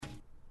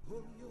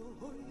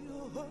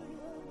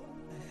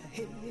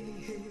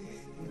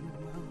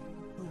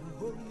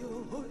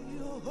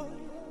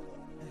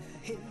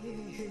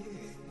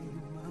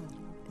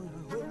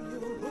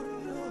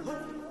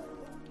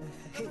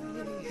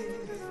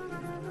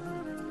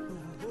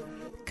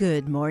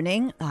Good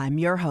morning. I'm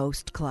your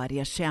host,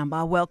 Claudia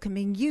Shamba,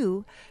 welcoming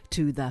you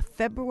to the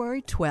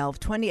February 12,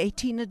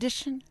 2018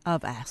 edition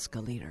of Ask a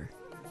Leader.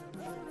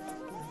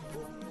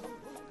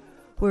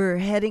 We're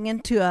heading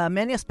into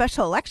many a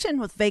special election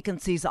with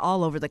vacancies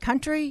all over the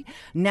country.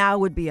 Now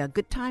would be a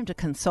good time to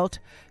consult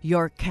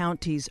your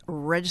county's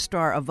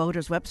Registrar of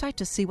Voters website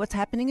to see what's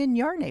happening in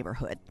your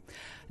neighborhood.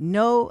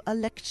 No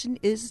election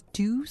is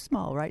too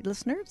small, right,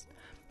 listeners?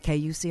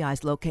 KUCI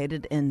is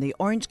located in the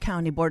Orange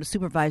County Board of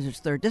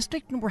Supervisors 3rd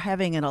District, and we're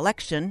having an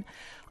election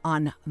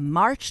on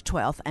March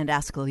 12th, and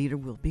Ask a Leader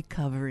will be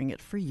covering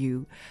it for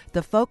you.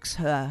 The folks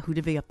who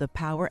divvy up the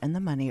power and the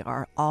money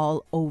are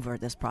all over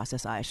this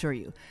process, I assure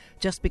you.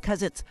 Just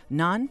because it's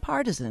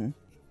nonpartisan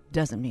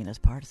doesn't mean it's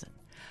partisan.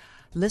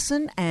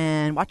 Listen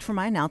and watch for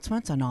my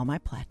announcements on all my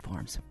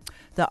platforms.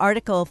 The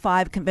Article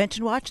 5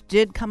 Convention Watch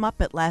did come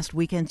up at last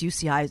weekend's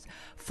UCI's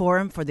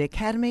Forum for the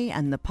Academy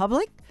and the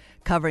Public,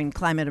 covering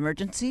climate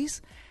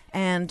emergencies.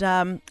 And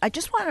I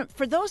just want to,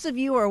 for those of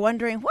you who are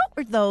wondering, what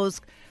were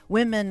those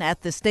women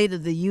at the State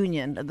of the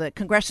Union, the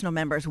congressional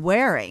members,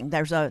 wearing?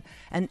 There's a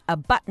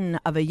button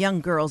of a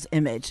young girl's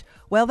image.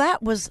 Well,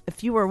 that was,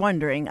 if you were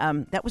wondering,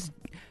 that was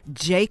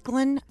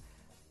Jacqueline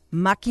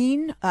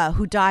Mucking,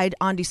 who died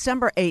on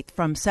December 8th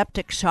from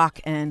septic shock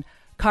and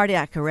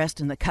cardiac arrest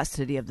in the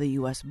custody of the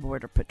U.S.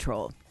 Border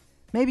Patrol.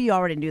 Maybe you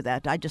already knew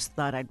that. I just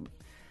thought I'd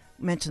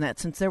mention that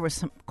since there were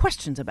some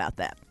questions about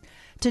that.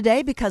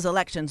 Today, because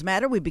elections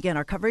matter, we begin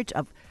our coverage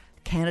of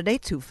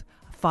candidates who've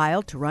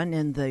filed to run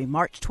in the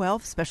March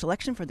 12th special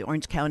election for the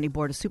Orange County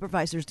Board of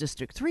Supervisors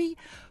District 3.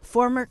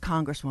 Former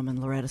Congresswoman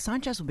Loretta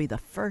Sanchez will be the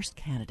first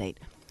candidate.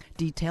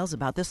 Details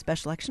about this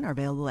special election are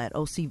available at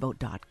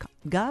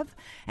ocvote.gov.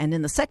 And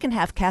in the second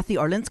half, Kathy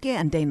Orlinsky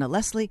and Dana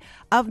Leslie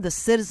of the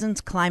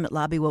Citizens Climate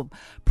Lobby will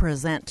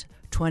present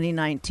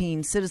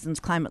 2019 Citizens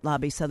Climate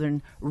Lobby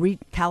Southern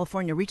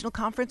California Regional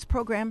Conference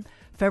Program,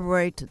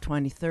 February to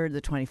 23rd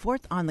to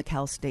 24th on the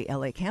Cal State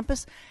LA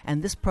campus.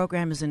 And this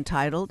program is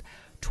entitled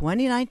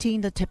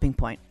 2019 The Tipping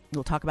Point.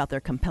 We'll talk about their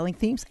compelling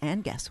themes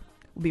and guests.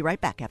 We'll be right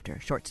back after a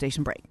short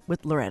station break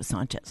with Loretta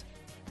Sanchez.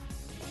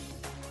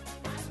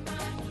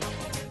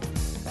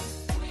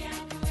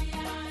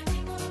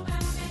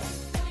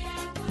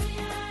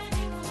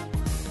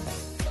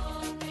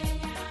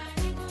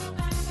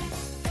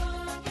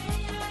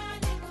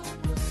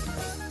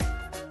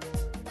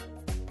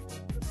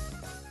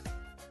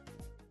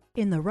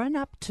 In the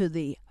run-up to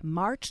the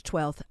March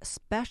 12th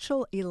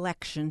special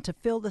election to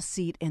fill the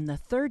seat in the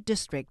 3rd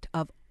District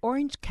of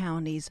Orange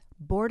County's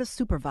Board of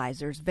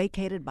Supervisors,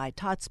 vacated by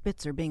Todd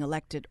Spitzer being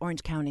elected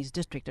Orange County's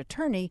District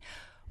Attorney,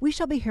 we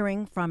shall be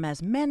hearing from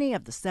as many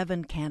of the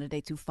 7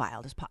 candidates who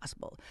filed as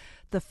possible.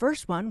 The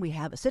first one we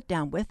have a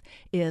sit-down with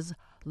is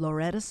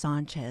Loretta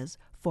Sanchez,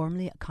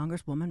 formerly a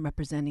congresswoman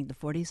representing the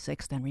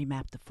 46th and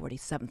remapped the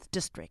 47th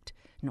District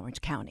in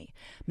Orange County.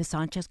 Ms.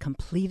 Sanchez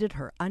completed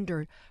her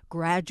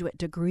undergraduate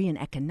degree in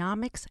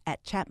economics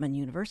at Chapman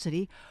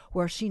University,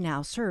 where she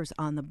now serves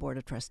on the Board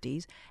of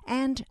Trustees,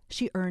 and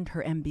she earned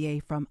her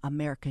MBA from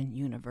American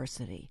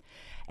University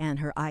and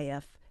her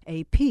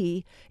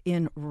IFAP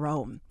in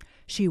Rome.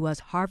 She was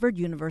Harvard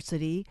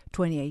University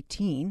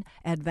 2018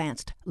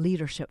 Advanced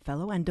Leadership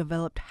Fellow and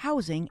developed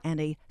housing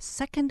and a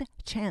second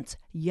chance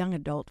young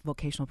adult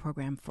vocational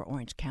program for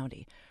Orange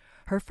County.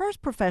 Her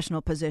first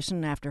professional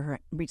position after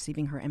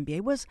receiving her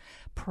MBA was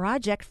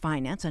project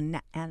finance and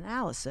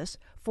analysis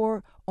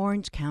for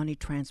Orange County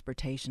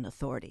Transportation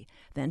Authority.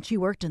 Then she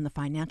worked in the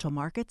financial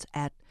markets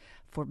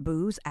for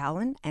Booz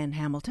Allen and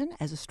Hamilton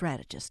as a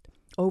strategist.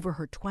 Over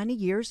her 20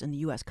 years in the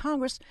U.S.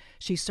 Congress,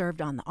 she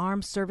served on the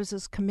Armed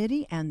Services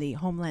Committee and the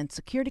Homeland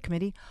Security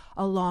Committee,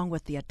 along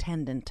with the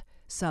attendant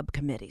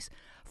subcommittees.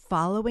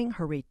 Following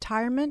her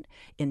retirement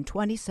in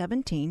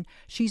 2017,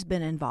 she's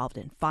been involved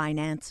in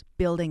finance,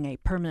 building a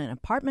permanent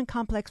apartment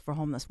complex for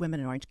homeless women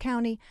in Orange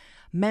County,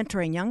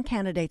 mentoring young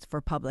candidates for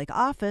public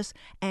office,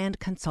 and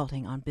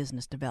consulting on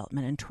business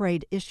development and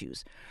trade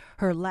issues.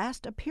 Her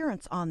last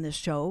appearance on this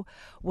show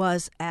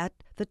was at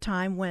the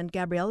time when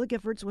Gabriella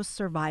Giffords was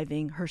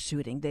surviving her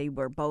shooting. They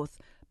were both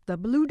the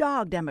Blue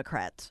Dog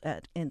Democrats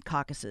in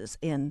caucuses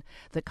in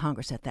the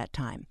Congress at that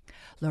time.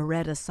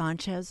 Loretta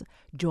Sanchez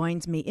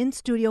joins me in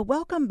studio.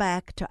 Welcome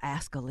back to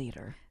Ask a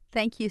Leader.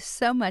 Thank you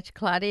so much,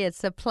 Claudia.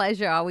 It's a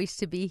pleasure always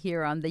to be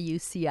here on the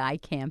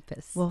UCI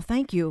campus. Well,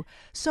 thank you.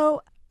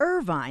 So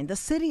Irvine, the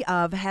city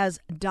of, has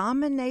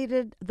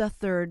dominated the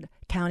 3rd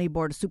County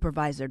Board of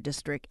Supervisor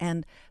District,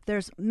 and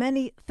there's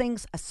many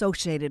things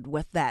associated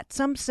with that.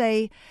 Some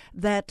say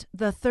that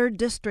the 3rd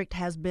District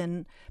has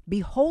been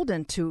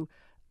beholden to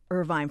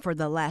Irvine for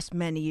the last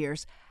many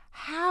years.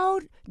 How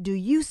do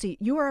you see,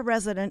 you are a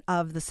resident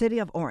of the city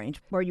of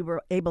Orange, where you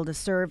were able to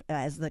serve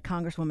as the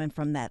congresswoman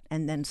from that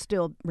and then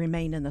still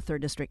remain in the 3rd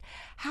District.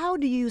 How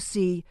do you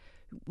see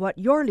what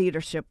your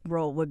leadership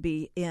role would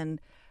be in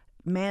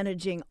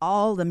managing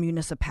all the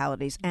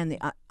municipalities and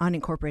the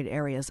unincorporated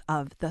areas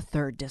of the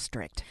 3rd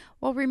District?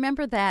 Well,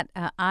 remember that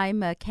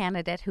I'm a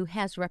candidate who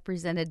has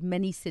represented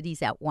many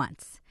cities at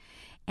once.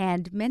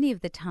 And many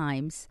of the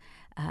times,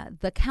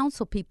 the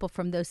council people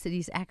from those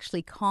cities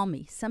actually call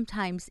me,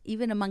 sometimes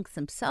even amongst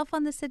themselves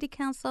on the city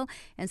council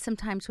and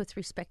sometimes with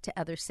respect to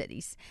other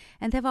cities.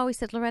 And they've always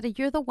said, Loretta,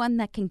 you're the one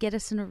that can get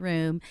us in a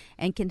room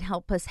and can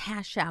help us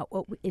hash out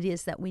what it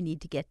is that we need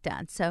to get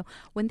done. So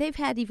when they've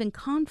had even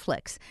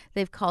conflicts,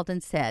 they've called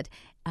and said,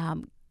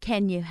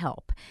 can you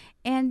help?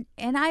 And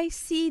I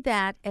see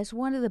that as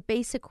one of the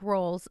basic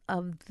roles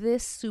of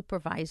this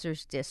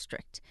supervisor's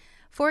district.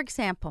 For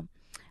example,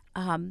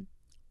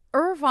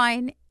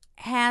 Irvine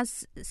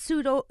has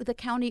sued the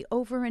county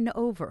over and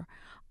over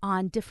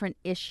on different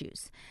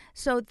issues.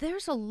 So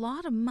there's a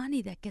lot of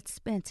money that gets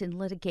spent in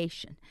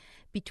litigation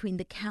between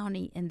the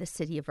county and the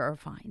city of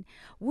Irvine.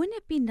 Wouldn't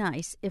it be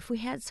nice if we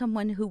had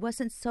someone who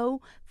wasn't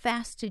so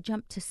fast to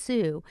jump to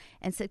sue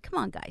and said, come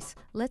on, guys,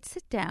 let's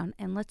sit down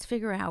and let's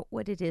figure out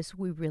what it is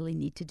we really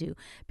need to do?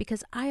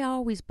 Because I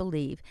always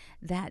believe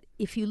that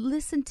if you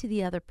listen to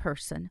the other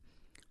person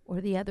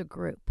or the other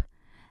group,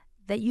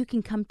 that you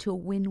can come to a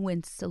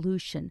win-win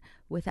solution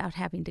without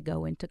having to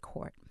go into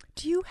court.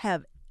 Do you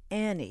have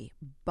any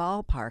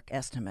ballpark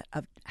estimate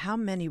of how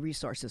many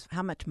resources,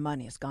 how much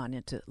money has gone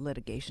into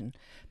litigation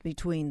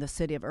between the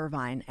city of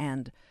Irvine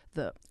and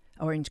the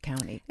Orange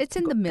County? It's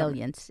in the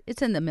millions.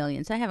 It's in the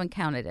millions. I haven't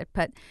counted it,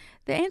 but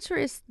the answer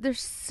is there's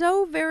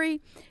so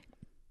very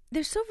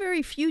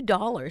few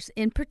dollars,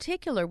 in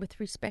particular with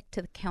respect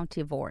to the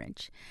County of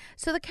Orange.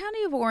 So the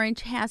County of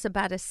Orange has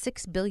about a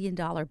 $6 billion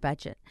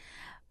budget.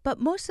 But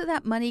most of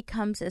that money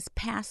comes as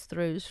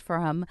pass-throughs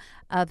from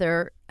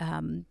other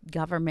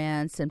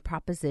governments and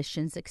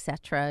propositions,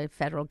 etc.,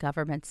 federal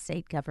government,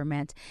 state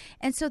government.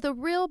 And so the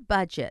real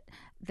budget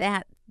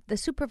that the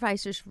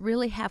supervisors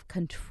really have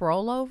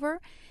control over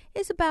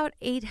is about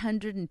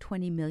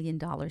 $820 million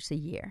a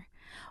year.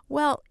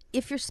 Well,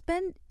 if you're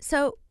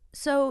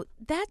so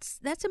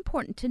that's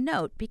important to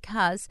note,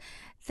 because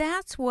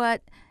that's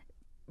what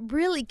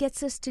really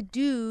gets us to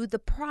do the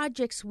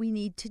projects we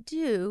need to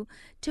do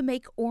to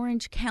make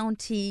Orange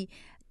County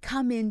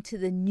come into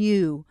the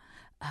new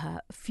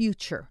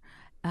future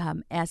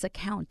as a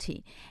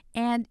county.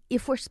 And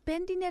if we're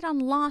spending it on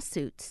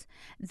lawsuits,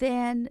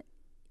 then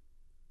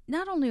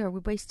not only are we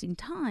wasting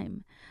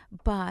time,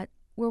 but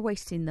we're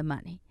wasting the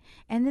money.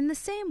 And in the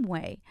same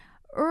way,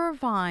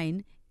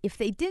 Irvine, if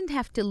they didn't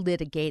have to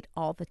litigate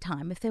all the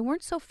time, if they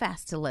weren't so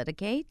fast to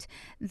litigate,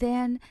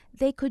 then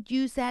they could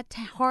use that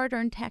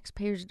hard-earned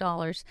taxpayers'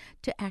 dollars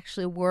to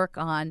actually work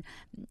on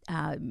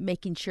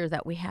making sure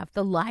that we have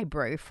the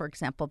library, for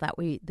example,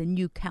 the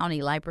new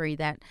county library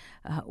that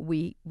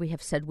we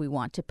have said we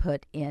want to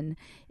put in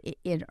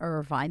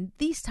Irvine.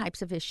 These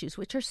types of issues,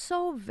 which are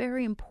so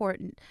very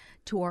important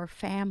to our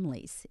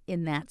families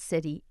in that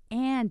city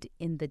and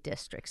in the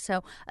district.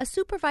 So a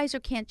supervisor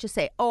can't just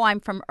say, oh, I'm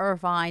from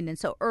Irvine, and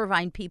so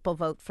Irvine people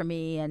vote for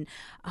me, and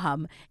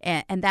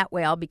that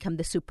way I'll become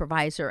the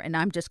supervisor, and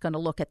I'm just going to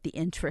look at the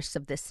interests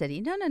of this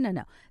city. No.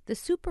 The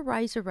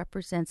supervisor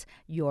represents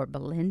Yorba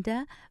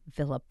Belinda,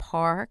 Villa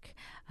Park,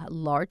 a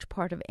large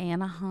part of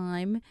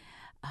Anaheim,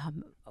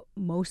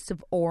 most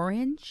of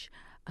Orange,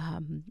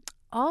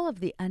 all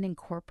of the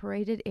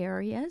unincorporated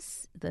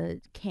areas,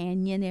 the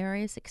canyon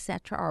areas,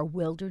 etc., our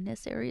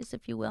wilderness areas,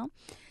 if you will,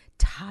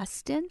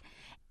 Tustin,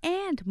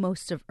 and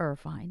most of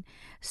Irvine.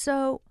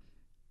 So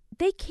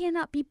they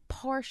cannot be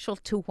partial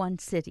to one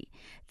city.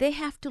 They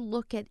have to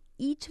look at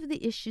each of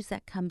the issues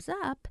that comes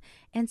up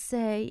and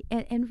say,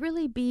 and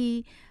really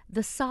be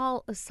the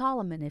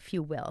Solomon, if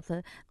you will,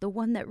 the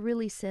one that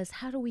really says,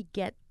 how do we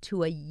get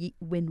to a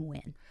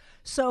win-win?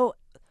 So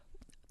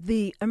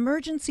the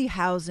emergency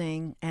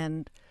housing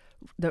and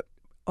the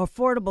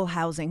affordable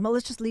housing, well,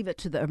 let's just leave it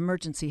to the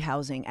emergency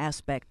housing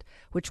aspect,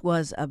 which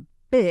was a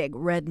big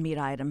red meat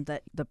item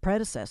that the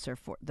predecessor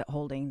for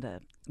holding the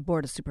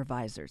Board of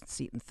Supervisors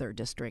seat in 3rd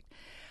District.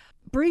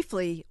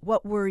 Briefly,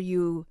 what were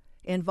you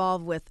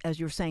involved with? As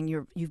you were saying,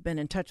 you've been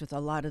in touch with a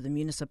lot of the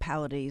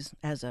municipalities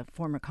as a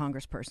former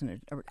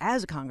congressperson or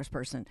as a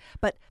congressperson,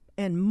 but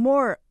in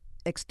more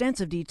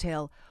extensive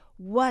detail,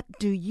 what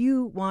do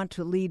you want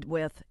to lead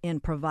with in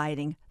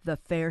providing the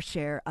fair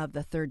share of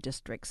the 3rd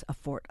District's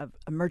of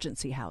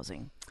emergency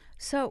housing?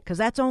 So, because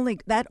is only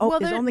going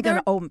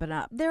to open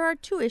up. There are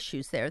two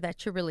issues there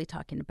that you're really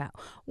talking about.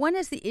 One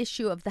is the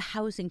issue of the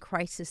housing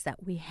crisis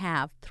that we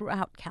have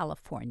throughout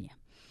California.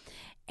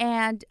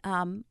 And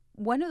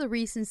one of the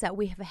reasons that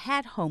we have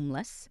had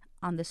homeless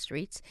on the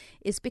streets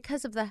is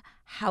because of the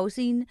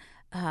housing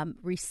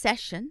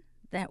recession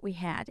that we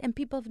had, and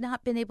people have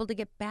not been able to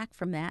get back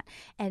from that.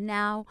 And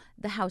now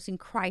the housing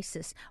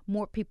crisis,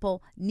 more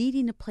people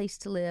needing a place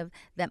to live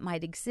that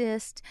might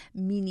exist,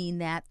 meaning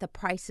that the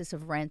prices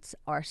of rents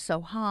are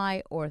so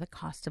high or the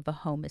cost of a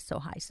home is so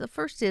high. So the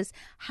first is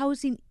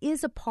housing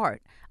is a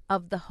part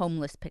of the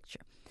homeless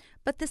picture.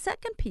 But the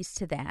second piece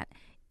to that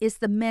is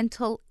the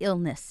mental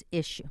illness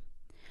issue.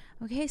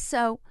 Okay,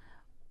 so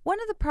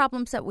one of the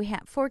problems that we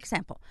have, for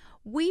example,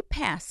 we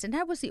passed, and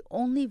I was the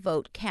only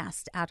vote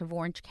cast out of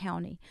Orange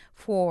County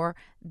for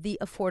the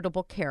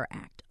Affordable Care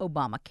Act,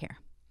 Obamacare.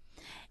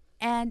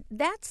 And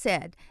that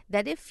said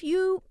that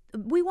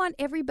we want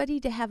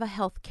everybody to have a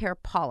health care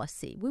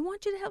policy. We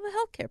want you to have a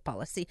health care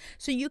policy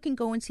so you can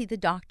go and see the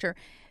doctor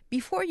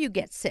before you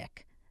get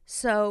sick,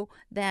 so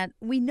that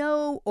we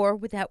know, or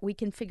that we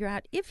can figure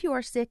out if you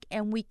are sick,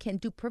 and we can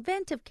do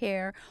preventive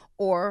care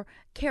or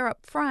care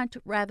up front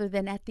rather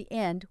than at the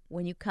end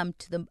when you come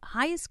to the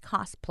highest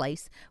cost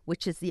place,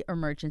 which is the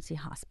emergency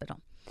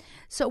hospital.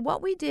 So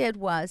what we did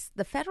was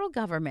the federal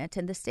government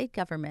and the state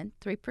government,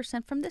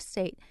 3% from the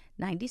state,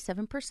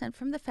 97%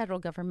 from the federal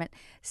government,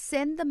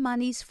 send the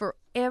monies for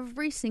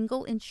every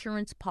single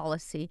insurance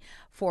policy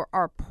for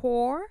our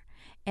poor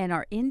and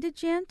our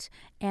indigent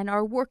and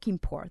our working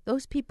poor,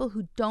 those people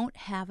who don't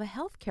have a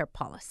health care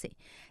policy.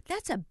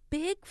 That's a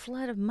big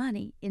flood of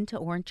money into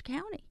Orange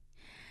County.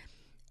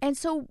 And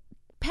so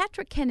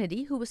Patrick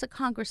Kennedy, who was a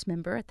Congress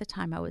member at the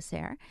time I was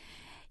there,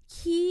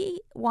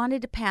 he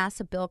wanted to pass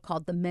a bill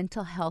called the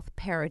Mental Health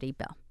Parity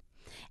Bill.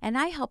 And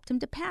I helped him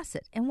to pass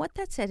it. And what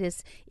that said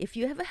is, if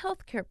you have a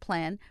health care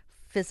plan,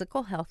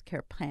 physical health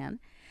care plan,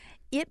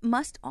 it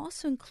must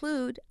also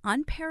include,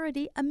 on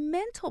parity, a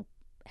mental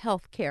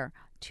health care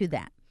to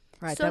that.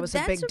 Right, so that was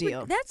a big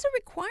deal. That's a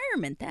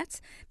requirement.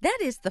 That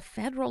is the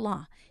federal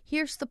law.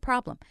 Here's the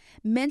problem.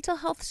 Mental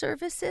health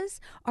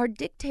services are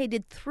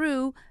dictated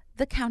through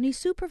the county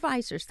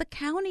supervisors. The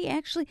county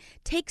actually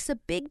takes a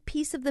big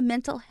piece of the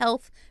mental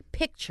health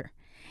picture,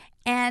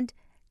 and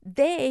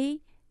they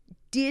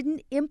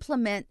didn't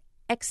implement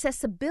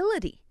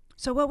accessibility.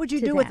 So what would you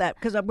do with that?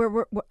 Because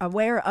we're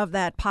aware of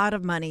that pot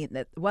of money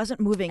that wasn't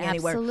moving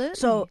anywhere. Absolutely.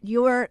 So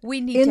you were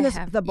in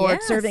the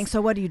board serving.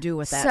 So what do you do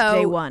with that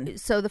day one?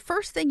 So the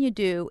first thing you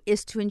do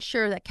is to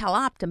ensure that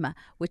CalOptima,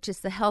 which is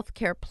the health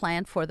care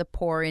plan for the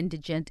poor,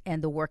 indigent,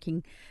 and the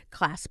working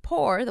class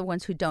poor, the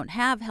ones who don't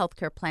have health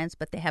care plans,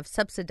 but they have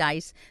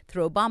subsidized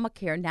through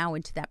Obamacare now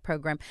into that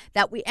program,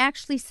 that we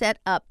actually set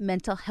up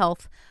mental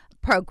health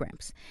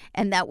programs,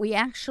 and that we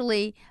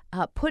actually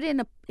put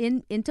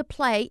into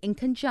play in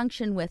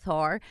conjunction with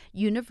our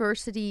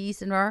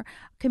universities and our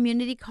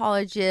community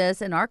colleges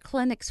and our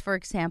clinics, for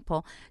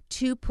example,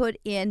 to put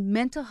in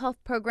mental health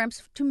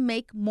programs to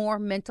make more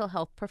mental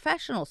health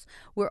professionals.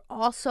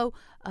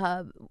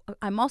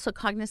 I'm also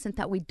cognizant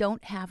that we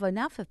don't have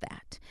enough of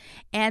that,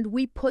 and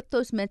we put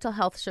those mental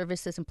health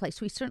services in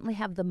place. We certainly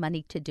have the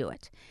money to do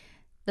it.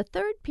 The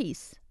third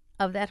piece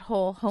of that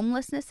whole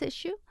homelessness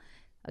issue,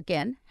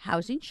 again,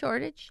 housing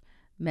shortage,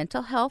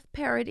 mental health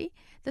parity.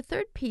 The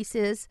third piece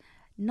is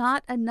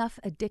not enough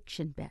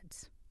addiction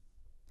beds.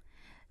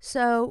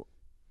 So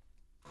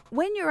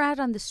when you're out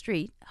on the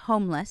street,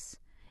 homeless,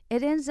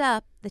 it ends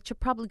up that you're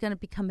probably going to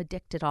become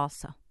addicted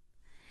also.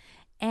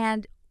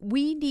 And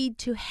we need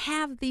to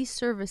have these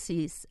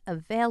services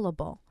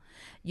available.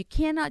 You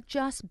cannot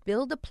just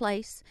build a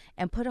place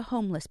and put a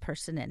homeless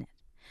person in it.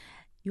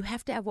 You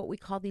have to have what we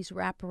call these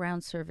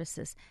wraparound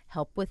services,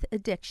 help with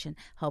addiction,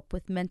 help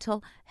with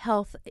mental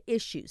health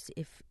issues.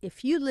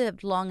 If you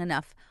lived long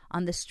enough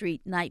on the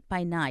street night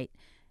by night,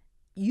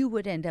 you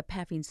would end up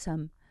having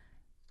some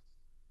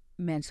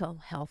mental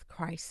health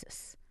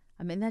crisis.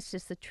 I mean, that's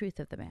just the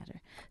truth of the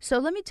matter. So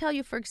let me tell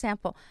you, for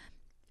example,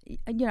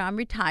 I'm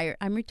retired.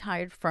 I'm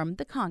retired from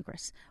the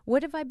Congress.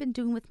 What have I been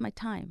doing with my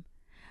time?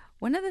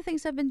 One of the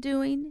things I've been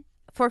doing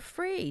for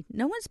free.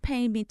 No one's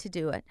paying me to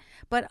do it.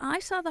 But I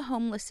saw the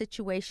homeless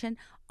situation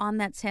on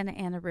that Santa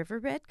Ana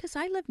riverbed because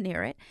I live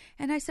near it.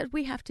 And I said,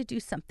 we have to do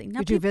something. Now,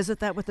 did you visit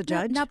that with the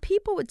judge? Now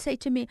people would say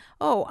to me,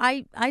 oh,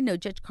 I know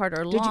Judge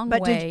Carter a long way.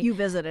 But did you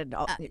visit?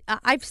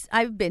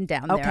 I've been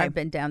down there. Okay. I've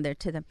been down there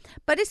to them.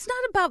 But it's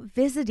not about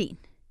visiting.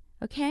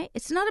 Okay?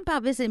 It's not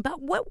about visiting,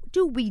 but what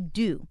do we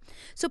do?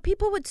 So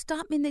people would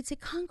stop me and they'd say,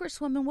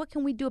 Congresswoman, what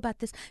can we do about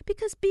this?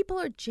 Because people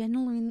are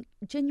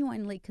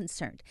genuinely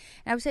concerned.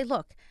 And I would say,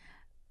 look,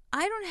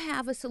 I don't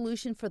have a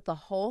solution for the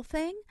whole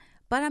thing,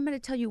 but I'm going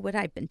to tell you what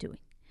I've been doing.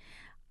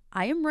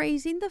 I am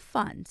raising the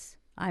funds.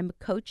 I'm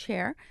a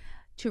co-chair,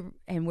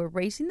 and we're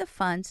raising the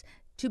funds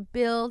to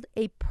build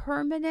a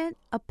permanent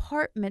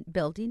apartment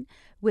building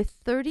with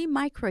 30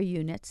 micro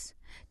units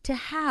to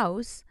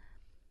house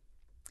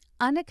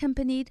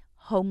unaccompanied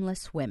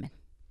homeless women.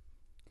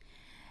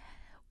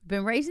 We've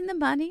been raising the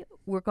money.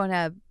 We're going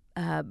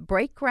to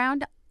break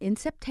ground in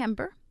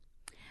September.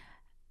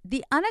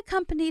 The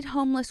unaccompanied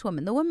homeless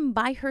woman, the woman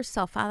by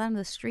herself out on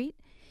the street,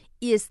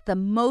 is the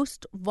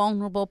most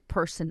vulnerable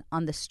person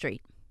on the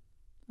street.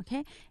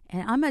 Okay?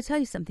 And I'm going to tell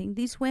you something.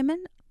 These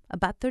women,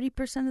 about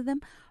 30% of them,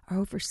 are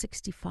over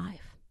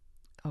 65.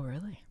 Oh,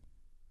 really?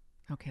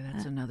 Okay,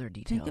 that's another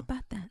detail. Think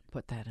about that.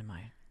 Put that in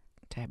my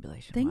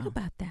tabulation. Think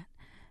about that.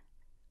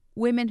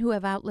 Women who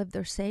have outlived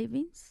their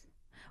savings,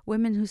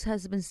 women whose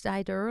husbands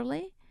died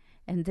early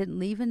and didn't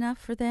leave enough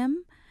for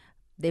them.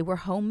 They were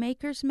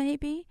homemakers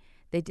maybe.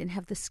 They didn't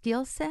have the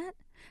skill set.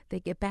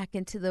 They get back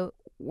into the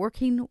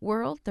working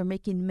world. They're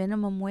making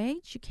minimum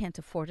wage. You can't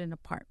afford an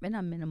apartment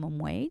on minimum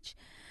wage.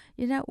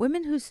 You know,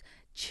 women whose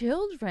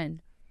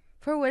children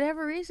for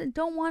whatever reason,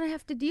 don't want to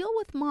have to deal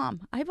with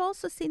mom. I've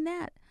also seen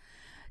that.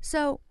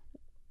 So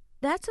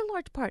that's a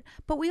large part.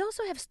 But we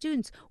also have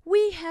students.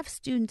 We have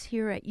students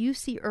here at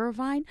UC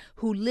Irvine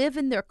who live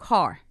in their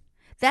car.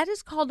 That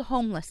is called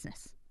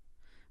homelessness.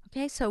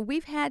 Okay, so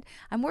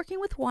I'm working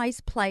with Wise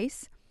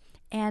Place,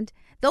 and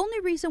the only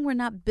reason we're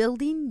not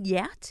building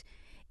yet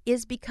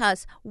is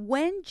because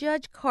when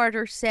Judge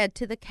Carter said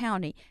to the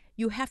county,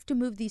 you have to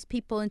move these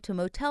people into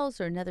motels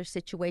or another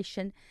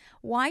situation,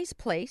 Wise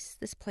Place,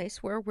 this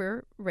place where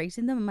we're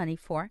raising the money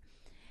for,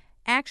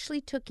 actually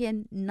took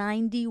in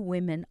 90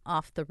 women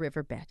off the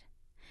riverbed.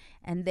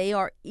 And they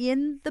are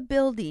in the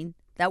building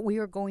that we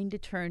are going to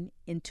turn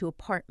into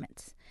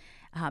apartments.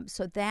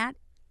 So that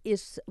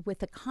is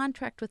with a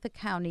contract with the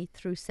county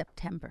through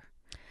September.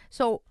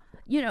 So,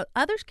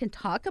 others can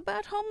talk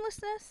about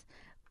homelessness,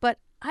 but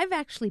I've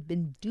actually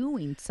been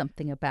doing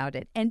something about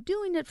it and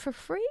doing it for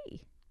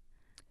free.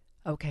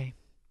 Okay.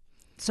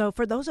 So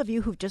for those of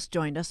you who've just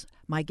joined us,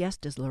 my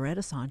guest is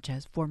Loretta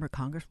Sanchez, former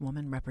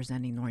Congresswoman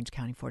representing Orange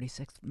County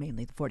 46th,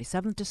 mainly the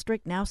 47th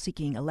District, now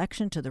seeking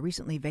election to the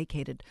recently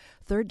vacated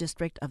 3rd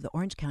District of the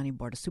Orange County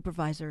Board of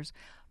Supervisors.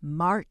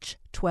 March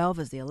 12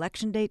 is the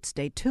election date.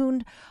 Stay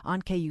tuned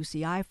on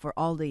KUCI for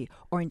all the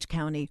Orange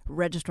County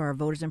Registrar of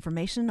Voters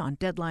information on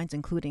deadlines,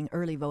 including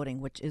early voting,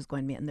 which is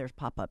going to be, and there's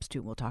pop-ups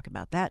too. We'll talk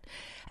about that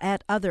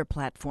at other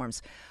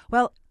platforms.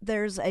 Well,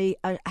 there's a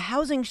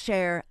housing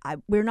share.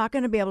 We're not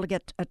going to be able to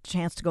get a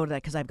chance to go to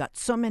that because I've got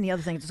so many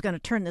other things. It's going to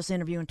turn this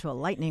interview into a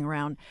lightning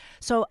round.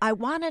 So I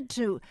wanted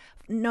to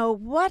know,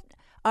 what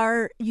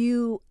are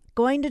you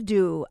going to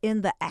do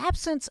in the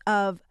absence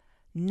of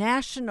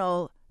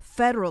national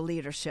federal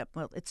leadership?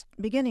 Well, it's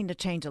beginning to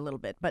change a little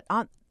bit, but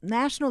on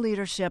national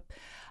leadership,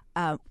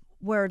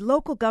 where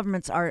local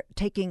governments are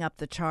taking up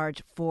the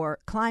charge for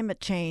climate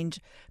change,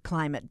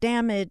 climate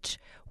damage,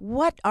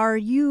 what are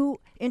you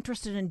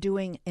interested in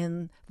doing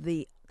in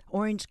the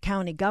Orange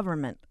County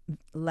government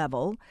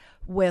level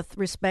with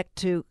respect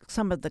to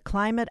some of the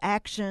climate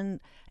action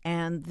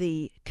and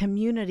the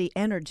community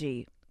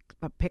energy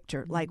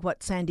picture, like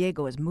what San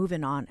Diego is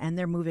moving on, and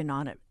they're moving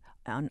on it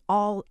on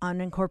all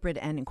unincorporated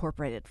and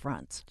incorporated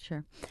fronts?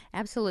 Sure.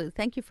 Absolutely.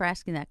 Thank you for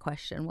asking that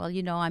question. Well,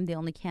 I'm the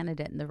only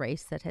candidate in the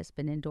race that has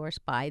been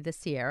endorsed by the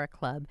Sierra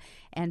Club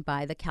and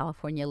by the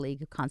California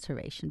League of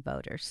Conservation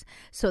Voters.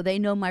 So they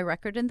know my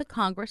record in the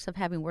Congress of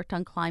having worked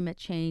on climate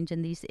change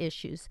and these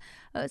issues.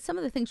 Some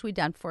of the things we've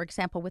done, for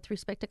example, with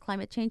respect to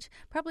climate change,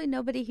 probably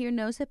nobody here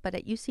knows it, but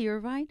at UC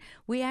Irvine,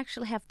 we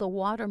actually have the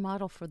water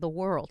model for the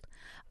world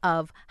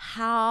of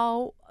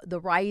how the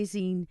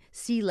rising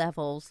sea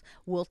levels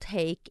will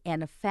take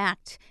and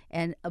affect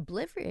and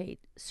obliterate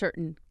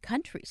certain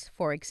countries,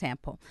 for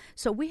example.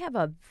 So we have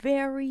a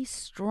very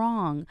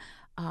strong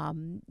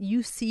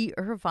UC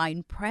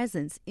Irvine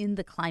presence in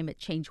the climate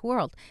change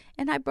world.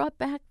 And I brought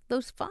back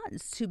those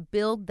funds to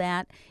build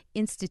that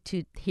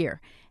institute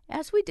here,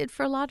 as we did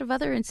for a lot of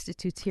other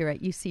institutes here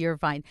at UC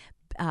Irvine.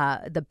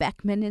 The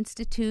Beckman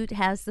Institute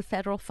has the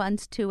federal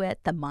funds to it,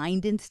 the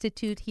Mind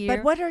Institute here.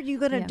 But what are you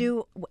going to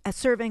do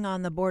serving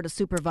on the Board of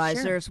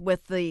Supervisors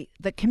with the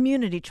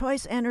community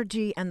choice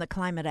energy and the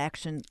climate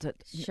action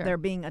that they're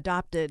being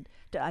adopted?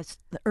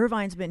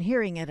 Irvine's been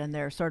hearing it, and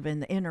they're sort of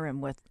in the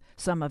interim with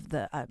some of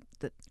the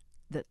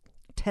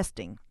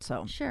testing.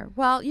 So sure.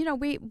 Well,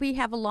 we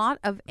have a lot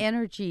of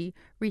energy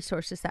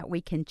resources that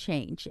we can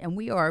change, and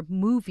we are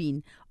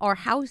moving our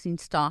housing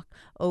stock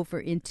over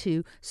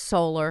into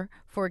solar,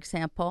 for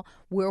example.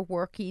 We're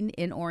working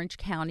in Orange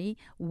County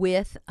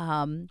with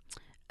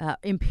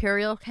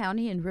Imperial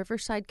County and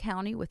Riverside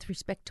County with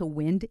respect to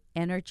wind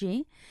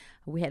energy.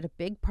 We had a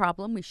big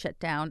problem. We shut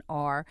down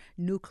our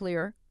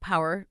nuclear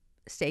power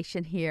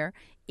station here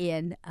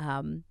in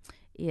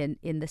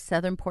the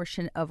southern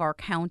portion of our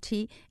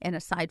county, and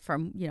aside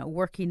from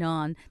working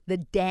on the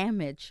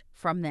damage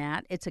from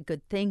that, it's a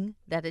good thing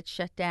that it's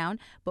shut down,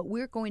 but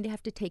we're going to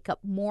have to take up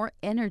more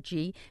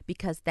energy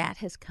because that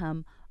has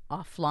come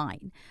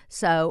offline.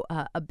 So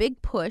a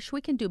big push, we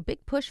can do a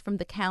big push from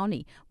the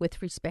county with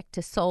respect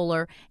to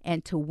solar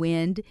and to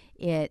wind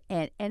and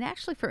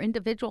actually for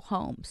individual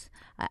homes.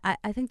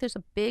 I think there's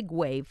a big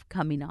wave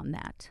coming on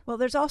that. Well,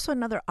 there's also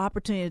another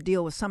opportunity to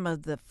deal with some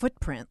of the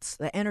footprints,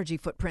 the energy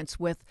footprints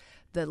with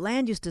the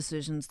land use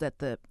decisions that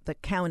the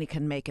county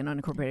can make in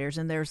unincorporated areas.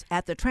 And there's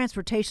at the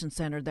transportation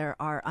center, there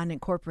are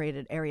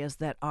unincorporated areas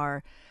that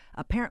are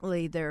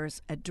apparently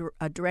there's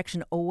a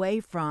direction away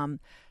from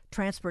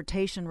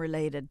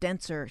transportation-related,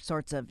 denser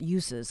sorts of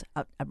uses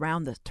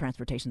around the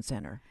transportation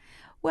center.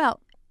 Well,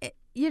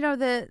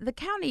 the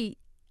county,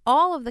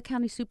 all of the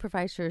county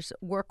supervisors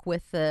work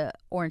with the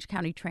Orange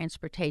County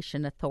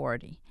Transportation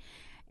Authority.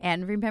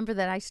 And remember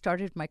that I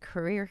started my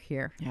career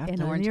here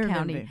in Orange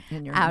County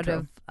out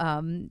of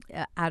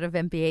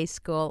MBA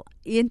school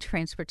in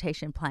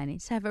transportation planning.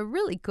 So I have a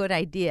really good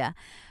idea.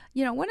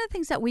 One of the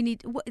things that we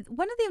need,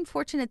 one of the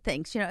unfortunate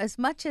things, as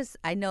much as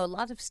I know a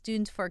lot of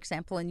students, for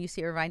example, in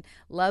UC Irvine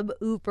love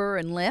Uber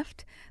and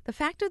Lyft, the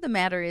fact of the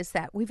matter is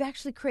that we've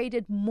actually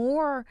created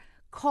more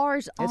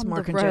cars It's on more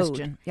the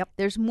congestion. road. Yep.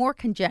 There's more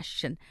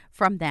congestion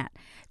from that.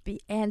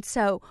 And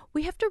so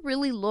we have to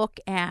really look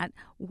at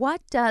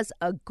what does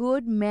a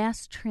good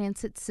mass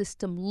transit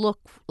system look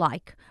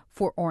like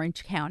for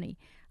Orange County.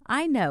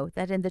 I know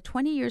that in the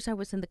 20 years I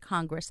was in the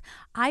Congress,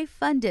 I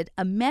funded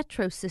a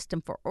metro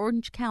system for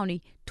Orange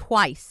County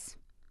twice.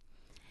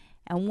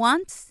 And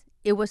once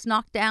it was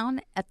knocked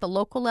down at the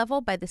local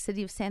level by the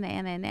city of Santa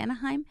Ana and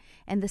Anaheim,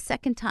 and the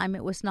second time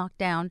it was knocked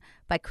down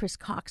by Chris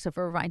Cox of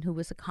Irvine, who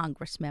was a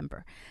Congress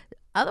member.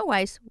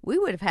 Otherwise, we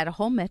would have had a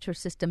whole metro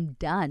system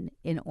done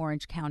in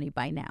Orange County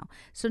by now.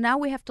 So now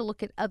we have to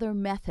look at other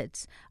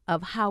methods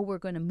of how we're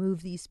going to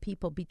move these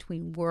people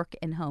between work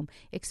and home,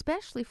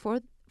 especially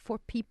for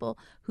people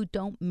who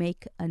don't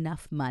make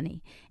enough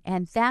money.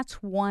 And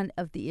that's one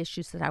of the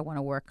issues that I want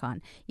to work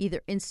on.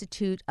 Either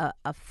institute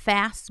a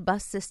fast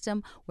bus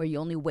system where you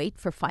only wait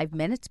for 5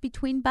 minutes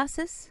between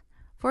buses,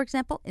 for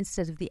example,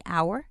 instead of the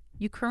hour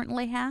you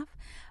currently have.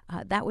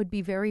 That would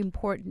be very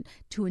important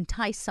to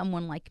entice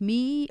someone like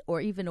me or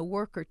even a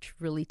worker to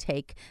really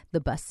take the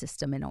bus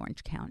system in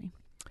Orange County.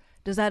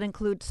 Does that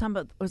include some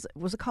of was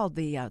it called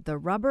the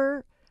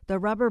rubber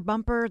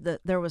bumper?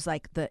 There was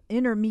like the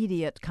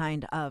intermediate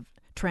kind of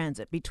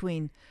transit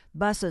between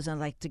buses and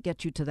like to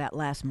get you to that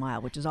last mile,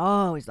 which is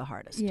always the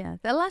hardest. Yeah,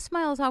 the last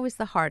mile is always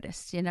the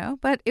hardest,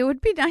 but it would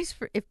be nice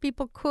if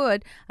people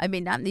could. I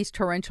mean, not in these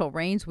torrential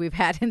rains we've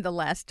had in the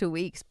last 2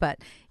 weeks, but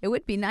it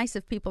would be nice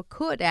if people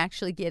could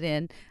actually get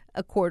in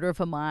a quarter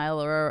of a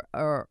mile or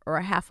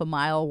a half a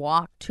mile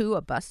walk to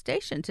a bus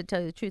station. To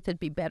tell you the truth, it'd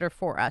be better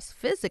for us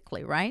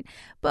physically, right?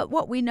 But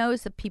what we know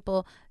is that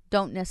people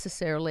don't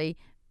necessarily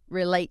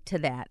relate to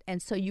that.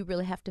 And so you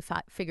really have to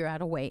figure out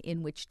a way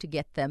in which to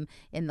get them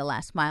in the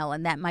last mile.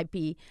 And that might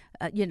be,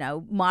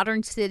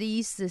 modern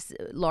cities,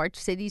 large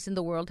cities in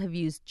the world have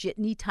used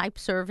jitney type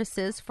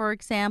services, for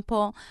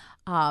example.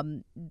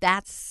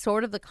 That's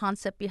sort of the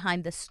concept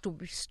behind the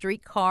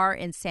streetcar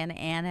in Santa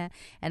Ana,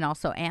 and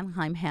also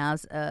Anaheim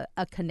has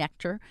a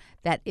connector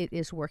that it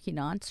is working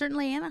on.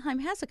 Certainly Anaheim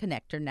has a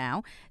connector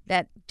now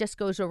that just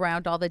goes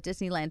around all the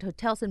Disneyland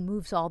hotels and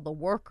moves all the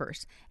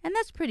workers. And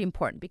that's pretty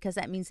important because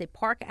that means they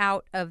park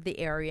out of the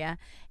area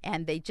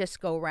and they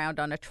just go around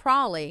on a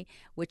trolley,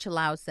 which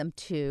allows them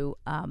to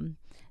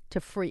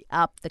free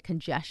up the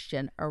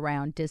congestion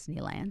around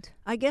Disneyland.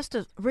 I guess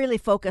to really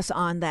focus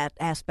on that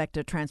aspect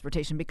of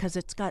transportation because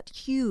it's got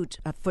huge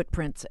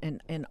footprints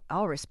in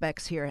all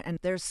respects here. And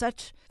there's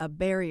such a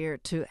barrier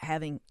to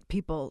having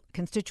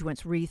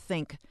constituents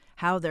rethink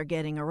how they're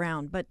getting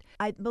around. But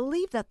I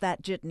believe that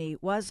jitney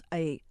was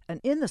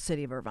in the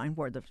city of Irvine,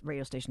 where the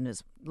radio station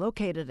is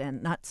located,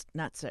 and not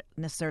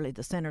necessarily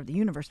the center of the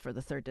universe for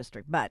the 3rd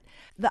District. But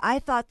I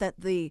thought that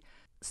the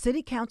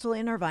City Council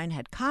in Irvine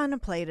had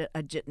contemplated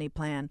a jitney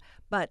plan,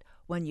 but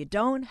when you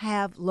don't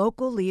have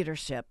local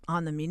leadership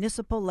on the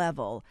municipal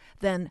level,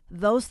 then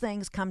those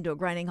things come to a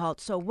grinding halt.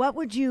 So what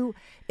would you,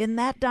 in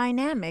that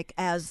dynamic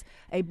as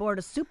a board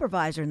of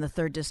supervisor in the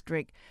 3rd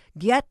District,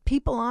 get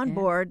people on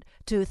board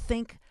to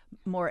think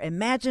more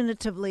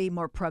imaginatively,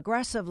 more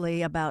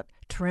progressively about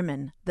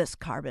trimming this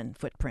carbon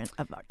footprint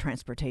of our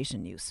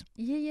transportation use?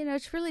 Yeah,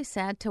 it's really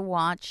sad to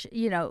watch,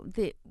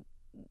 the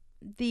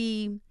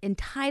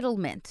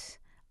entitlement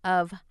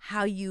of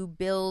how you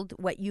build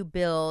what you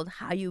build,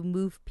 how you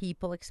move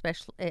people,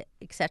 especially,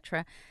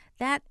 etc.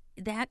 That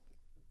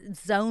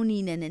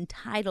zoning and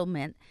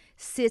entitlement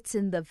sits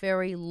in the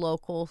very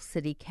local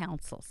city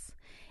councils.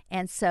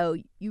 And so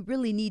you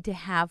really need to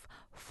have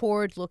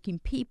forward-looking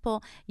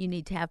people. You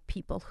need to have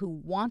people who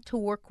want to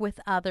work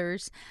with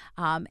others.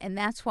 And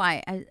that's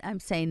why I'm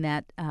saying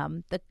that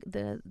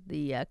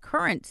the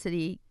current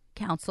city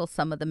council,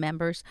 some of the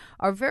members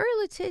are very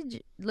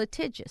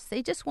litigious.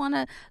 They just want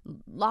a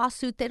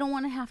lawsuit. They don't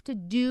want to have to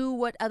do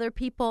what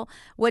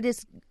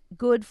is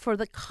good for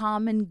the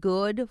common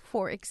good,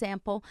 for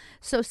example.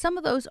 So some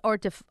of those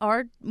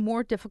are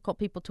more difficult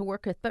people to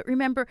work with. But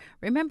remember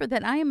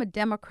that I am a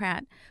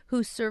Democrat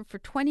who served for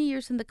 20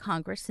 years in the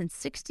Congress, and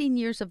 16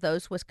 years of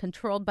those was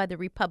controlled by the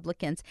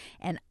Republicans.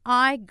 And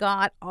I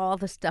got all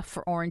the stuff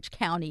for Orange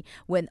County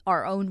when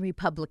our own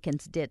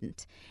Republicans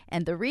didn't.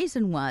 And the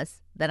reason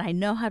was that I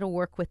know how to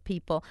work with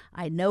people.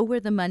 I know where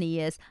the money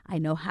is. I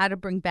know how to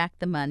bring back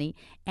the money.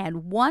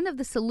 And one of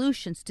the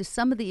solutions to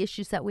some of the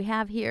issues that we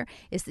have here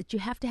is that you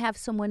have to have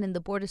someone in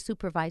the Board of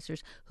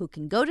Supervisors who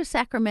can go to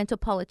Sacramento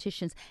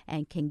politicians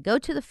and can go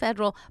to the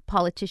federal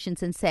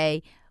politicians and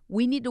say,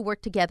 we need to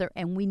work together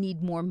and we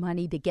need more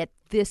money to get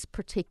this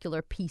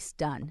particular piece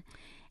done.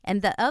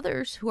 And the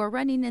others who are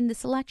running in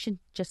this election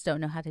just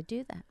don't know how to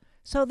do that.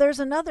 So there's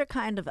another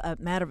kind of a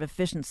matter of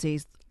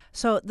efficiencies.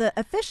 So the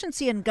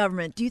efficiency in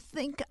government, do you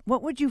think,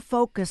 what would you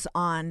focus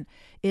on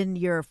in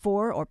your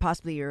 4 or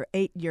possibly your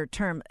 8-year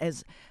term?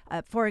 As,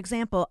 for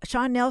example,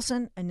 Sean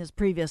Nelson, in his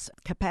previous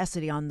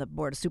capacity on the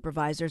Board of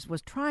Supervisors,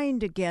 was trying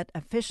to get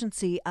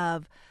efficiency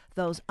of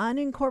those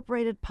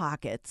unincorporated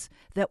pockets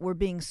that were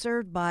being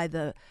served by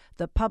the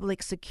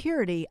public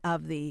security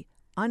of the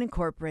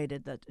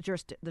unincorporated,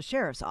 the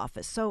sheriff's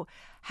office. So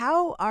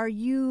how are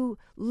you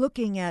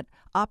looking at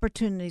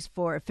opportunities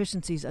for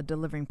efficiencies of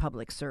delivering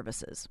public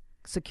services,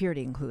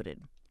 security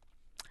included?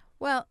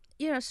 Well,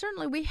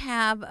 certainly we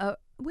have a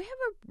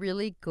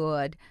really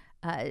good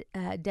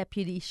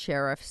deputy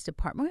sheriff's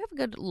department. We have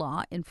a good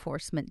law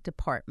enforcement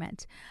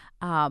department,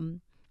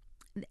 and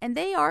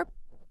they are.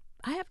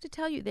 I have to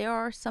tell you, they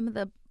are some of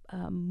the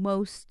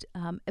most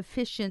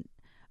efficient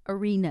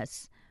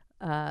arenas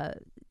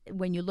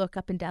when you look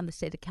up and down the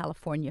state of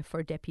California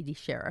for deputy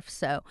sheriff.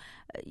 So,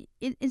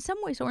 in some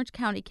ways, Orange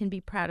County can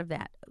be proud of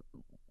that.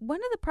 One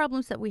of the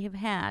problems that we have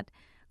had,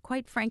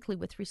 quite frankly,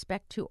 with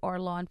respect to our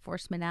law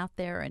enforcement out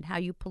there and how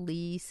you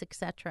police,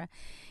 etc.,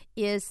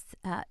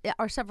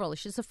 are several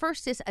issues. The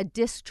first is a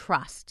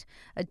distrust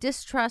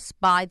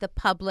by the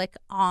public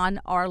on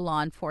our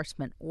law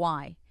enforcement.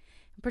 Why?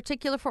 In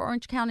particular for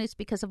Orange County, it's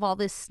because of all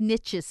this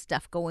snitches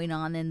stuff going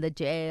on in the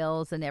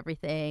jails and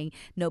everything.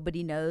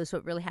 Nobody knows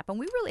what really happened.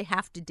 We really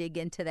have to dig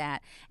into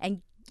that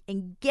and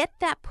get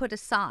that put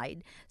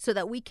aside so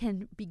that we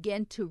can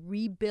begin to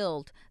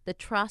rebuild the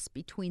trust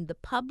between the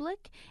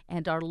public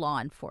and our law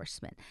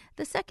enforcement.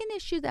 The second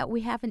issue that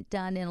we haven't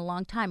done in a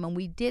long time, and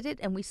we did it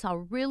and we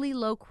saw really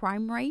low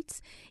crime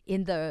rates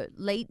in the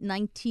late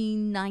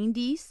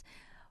 1990s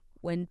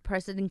when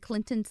President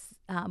Clinton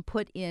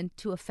put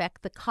into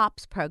effect the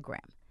COPS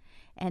program.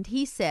 And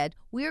he said,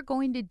 we're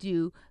going to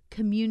do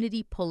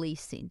community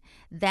policing.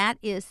 That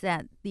is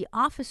that the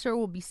officer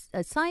will be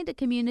assigned a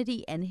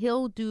community and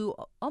he'll do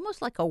almost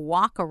like a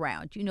walk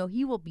around.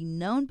 He will be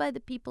known by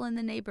the people in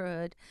the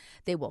neighborhood.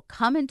 They will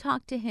come and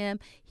talk to him.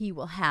 He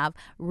will have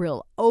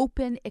real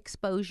open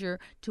exposure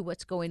to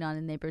what's going on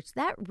in neighborhoods.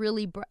 That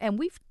really, and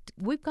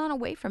we've gone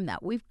away from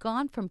that. We've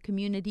gone from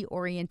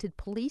community-oriented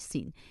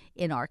policing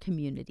in our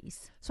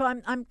communities. So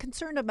I'm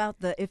concerned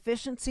about the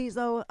efficiencies,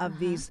 though, of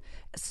these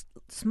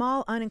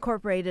small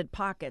unincorporated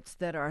pockets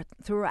that are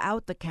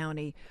throughout the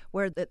county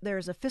where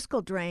there's a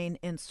fiscal drain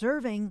in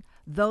serving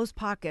those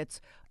pockets,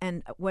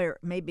 and where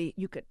maybe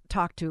you could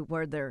talk to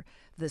where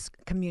this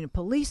community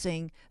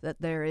policing,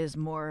 that there is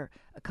more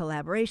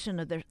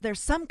collaboration. There's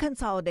some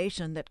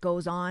consolidation that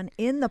goes on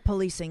in the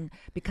policing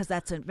because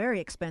that's very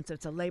expensive.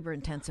 It's a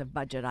labor-intensive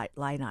budget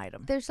line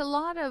item.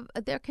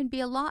 There could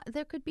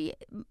be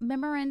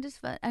memorandums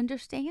of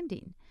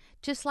understanding,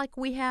 just like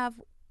we have.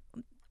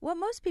 What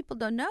most people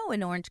don't know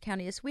in Orange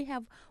County is we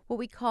have what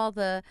we call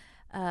the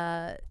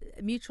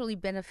mutually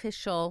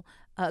beneficial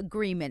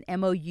agreement,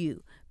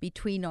 MOU,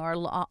 between our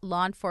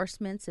law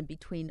enforcement and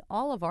between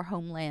all of our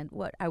homeland,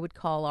 what I would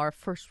call our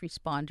first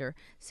responder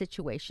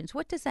situations.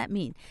 What does that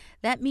mean?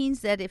 That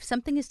means that if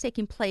something is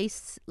taking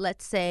place,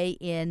 let's say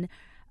in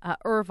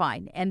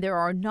Irvine, and there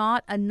are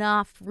not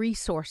enough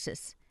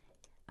resources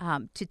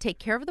to take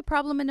care of the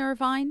problem in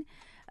Irvine,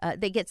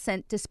 they get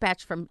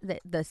dispatched from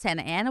the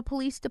Santa Ana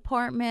Police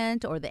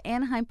Department or the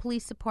Anaheim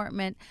Police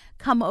Department,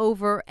 come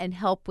over and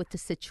help with the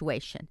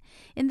situation.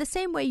 In the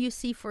same way you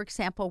see, for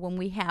example, when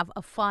we have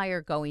a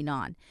fire going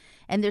on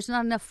and there's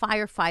not enough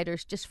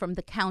firefighters just from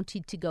the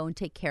county to go and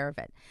take care of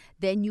it.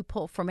 Then you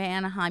pull from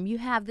Anaheim. You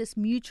have this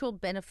mutual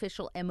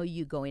beneficial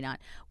MOU going on.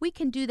 We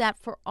can do that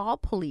for all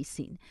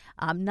policing,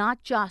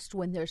 not just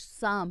when there's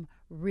some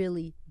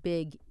really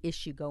big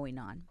issue going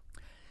on.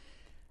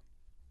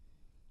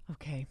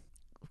 Okay.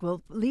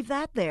 We'll leave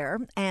that there,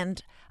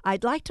 and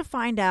I'd like to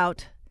find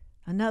out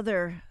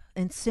another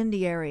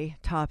incendiary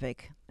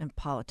topic in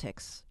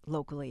politics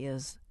locally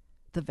is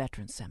the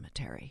Veterans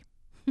Cemetery.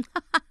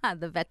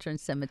 The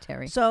Veterans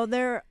Cemetery. So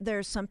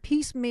there's some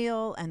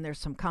piecemeal and there's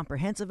some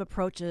comprehensive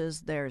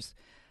approaches. There's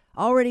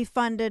already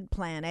funded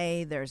Plan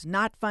A. There's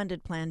not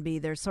funded Plan B.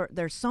 There's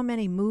so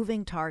many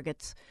moving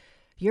targets.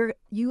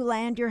 You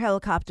land your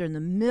helicopter in the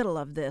middle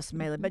of this,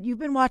 Mela, but you've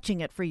been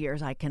watching it for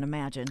years, I can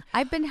imagine.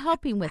 I've been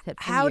helping with it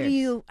for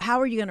years. How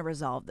are you going to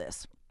resolve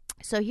this?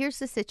 So here's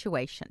the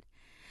situation.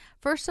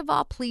 First of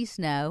all, please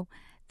know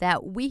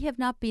that we have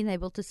not been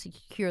able to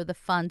secure the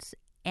funds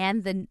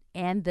and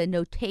the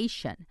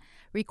notation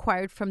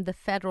required from the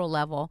federal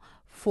level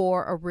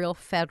for a real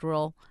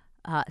federal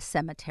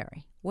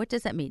cemetery. What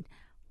does that mean?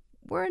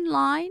 We're in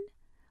line.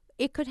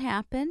 It could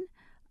happen.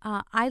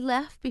 I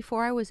left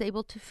before I was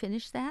able to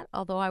finish that,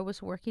 although I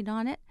was working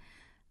on it.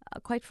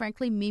 Quite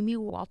frankly, Mimi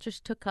Walters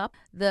took up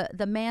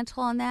the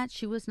mantle on that.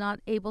 She was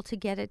not able to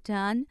get it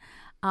done.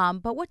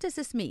 But what does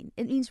this mean?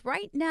 It means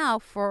right now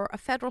for a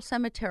federal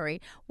cemetery,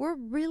 we're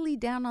really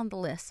down on the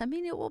list. I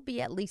mean, it will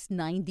be at least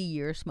 90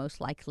 years, most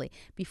likely,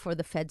 before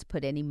the feds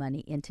put any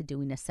money into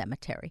doing a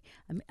cemetery.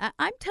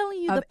 I'm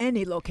telling you. Of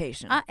any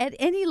location. At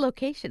any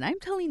location. I'm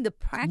telling the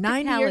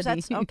practicality. 90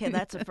 years, okay,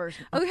 that's a first.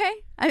 Okay.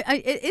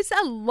 It's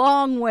a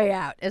long way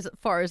out as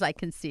far as I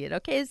can see it.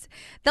 Okay.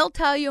 They'll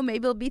tell you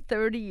maybe it'll be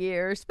 30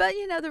 years. But,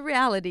 the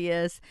reality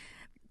is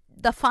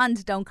the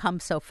funds don't come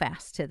so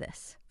fast to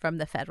this from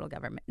the federal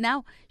government.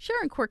 Now,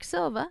 Sharon Quirk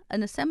Silva,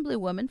 an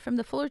assemblywoman from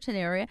the Fullerton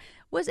area,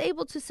 was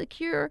able to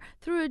secure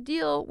through a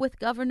deal with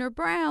Governor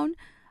Brown,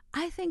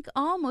 I think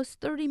almost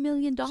 $30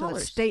 million. So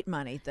it's state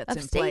money that's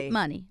in play state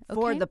money,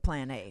 for the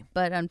Plan A.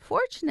 But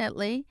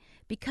unfortunately,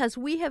 because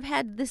we have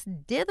had this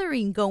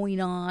dithering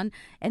going on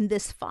and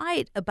this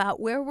fight about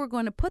where we're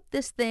going to put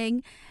this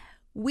thing.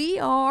 We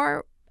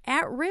are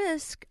at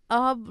risk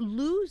of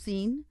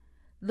losing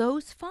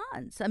those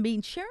funds. I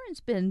mean, Sharon's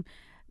been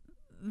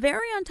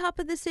very on top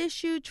of this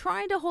issue,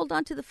 trying to hold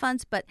on to the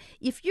funds. But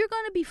if you're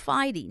going to be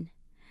fighting,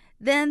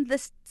 then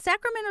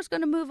Sacramento's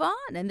going to move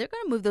on, and they're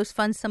going to move those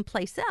funds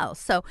someplace else.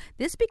 So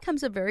this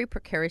becomes a very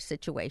precarious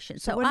situation.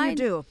 So what do you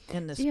do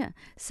in this? Yeah.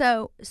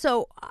 So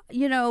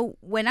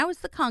when I was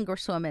the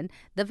congresswoman,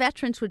 the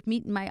veterans would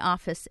meet in my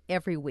office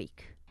every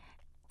week.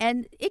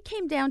 And it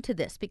came down to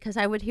this, because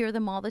I would hear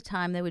them all the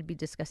time. They would be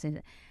discussing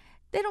it.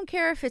 They don't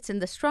care if it's in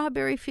the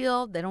strawberry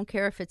field. They don't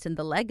care if it's in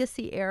the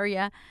Legacy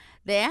area.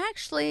 They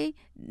actually,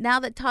 now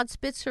that Todd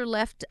Spitzer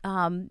left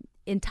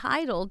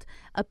entitled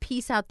a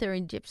piece out there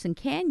in Gypsum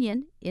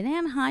Canyon in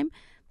Anaheim,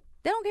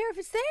 they don't care if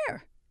it's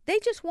there. They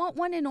just want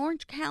one in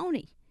Orange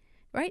County,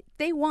 right?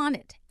 They want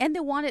it, and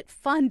they want it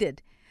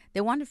funded.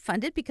 They want it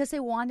funded because they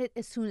want it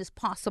as soon as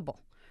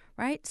possible,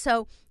 right?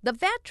 So the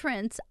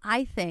veterans,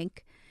 I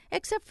think,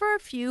 except for a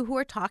few who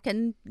are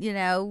talking,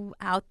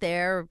 out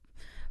there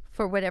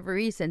for whatever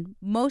reason,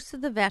 most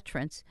of the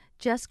veterans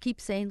just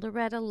keep saying,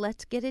 Loretta,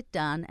 let's get it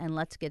done, and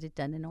let's get it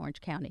done in Orange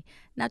County.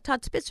 Now,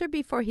 Todd Spitzer,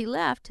 before he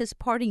left, his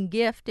parting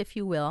gift, if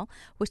you will,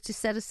 was to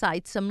set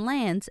aside some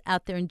lands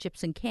out there in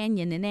Gypsum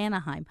Canyon in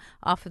Anaheim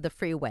off of the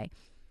freeway.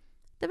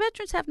 The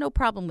veterans have no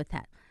problem with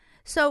that.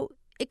 So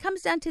it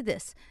comes down to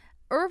this.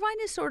 Irvine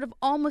is sort of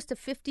almost a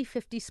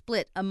 50-50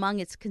 split among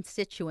its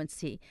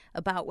constituency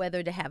about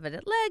whether to have it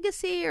at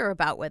Legacy or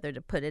about whether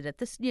to put it at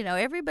this.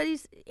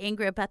 Everybody's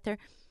angry about their.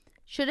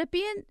 Should it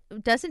be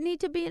does it need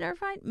to be in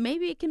Irvine?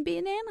 Maybe it can be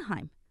in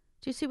Anaheim.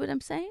 Do you see what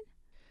I'm saying?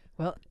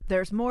 Well,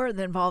 there's more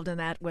involved in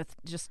that with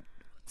just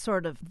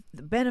sort of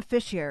the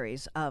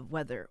beneficiaries of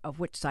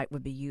which site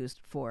would be used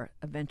for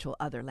eventual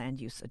other land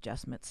use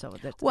adjustments. So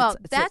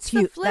that's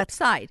the flip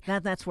side.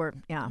 That's where,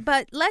 yeah.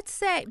 But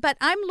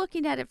I'm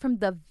looking at it from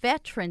the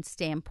veteran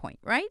standpoint,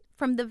 right?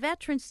 From the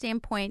veteran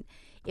standpoint,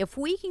 if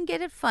we can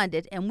get it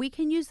funded and we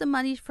can use the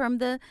money from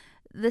the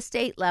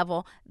state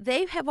level,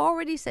 they have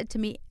already said to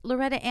me,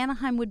 Loretta,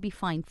 Anaheim would be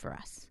fine for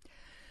us.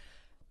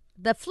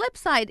 The flip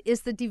side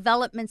is the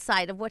development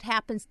side of what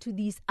happens to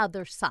these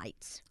other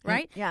sites,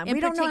 right? Yeah, and we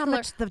don't know how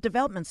much the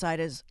development side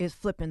is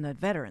flipping the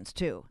veterans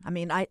too. I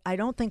mean, I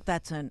don't think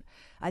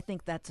I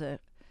think that's a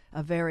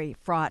very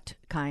fraught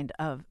kind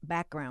of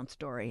background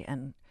story,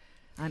 and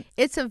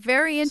it's a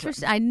very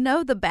interesting. I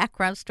know the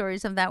background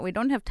stories of that. We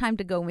don't have time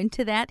to go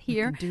into that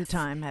here. In due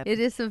time. It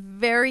is a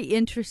very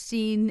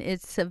interesting.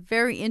 It's a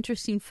very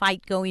interesting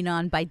fight going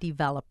on by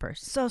developers.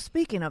 So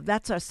speaking of,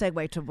 that's our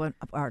segue to what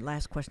our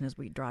last question as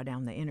we draw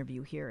down the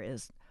interview here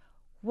is,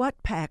 what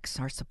PACs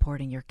are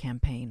supporting your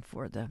campaign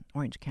for the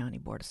Orange County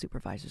Board of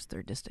Supervisors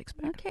 3rd District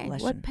Okay,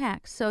 election? what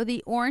PACs? So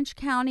the Orange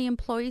County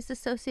Employees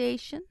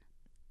Association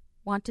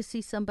want to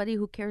see somebody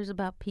who cares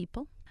about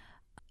people.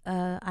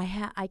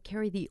 I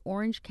carry the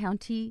Orange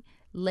County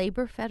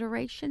Labor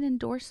Federation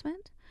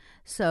endorsement.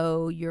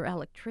 So your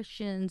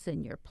electricians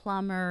and your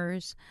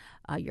plumbers,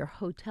 your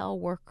hotel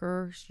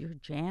workers, your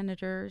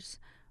janitors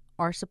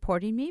are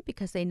supporting me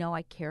because they know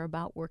I care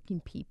about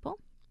working people,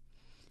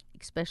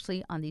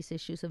 especially on these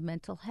issues of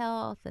mental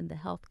health and the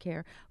health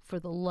care for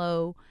the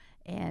low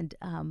and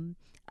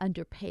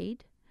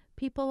underpaid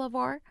people of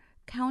our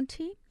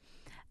county.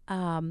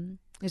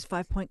 Is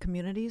 5 Point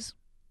Communities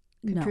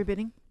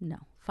contributing? No.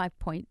 5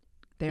 Point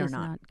they are is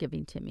not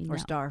giving to me. Or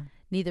No. Star?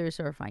 Neither is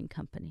Irvine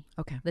Company.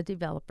 Okay. The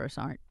developers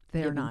aren't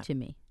They are giving not. to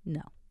me.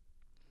 No.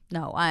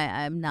 No,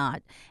 I'm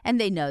not. And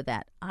they know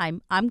that.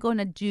 I'm going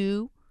to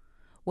do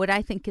what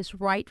I think is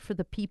right for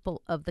the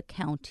people of the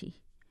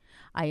county.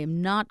 I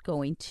am not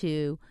going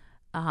to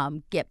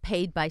get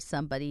paid by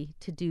somebody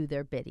to do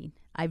their bidding.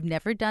 I've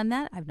never done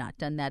that. I've not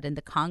done that in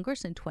the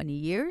Congress in 20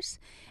 years.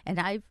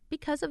 And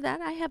because of that,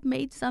 I have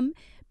made some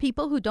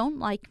people who don't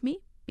like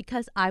me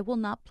because I will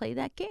not play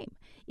that game.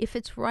 If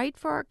it's right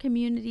for our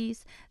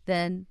communities,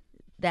 then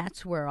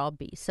that's where I'll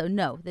be. So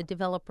no, the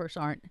developers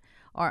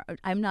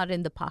I'm not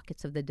in the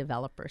pockets of the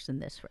developers in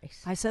this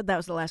race. I said that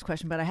was the last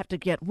question, but I have to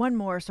get one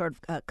more sort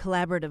of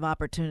collaborative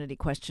opportunity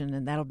question,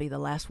 and that'll be the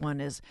last one,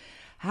 is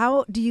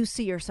how do you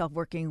see yourself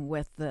working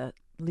with the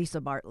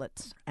Lisa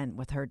Bartlett's and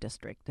with her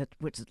district,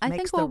 I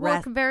think we'll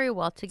work very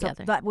well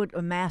together. So that would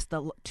amass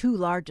the two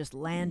largest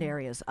land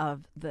areas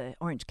of the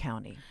Orange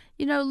County.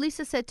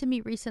 Lisa said to me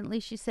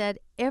recently, she said,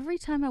 every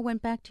time I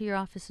went back to your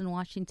office in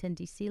Washington,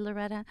 D.C.,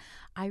 Loretta,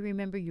 I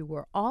remember you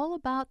were all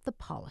about the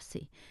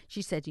policy.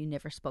 She said you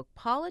never spoke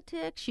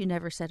politics. You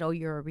never said, oh,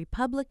 you're a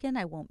Republican,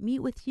 I won't meet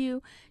with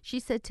you.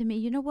 She said to me,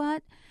 you know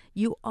what?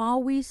 You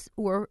always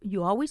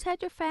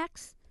had your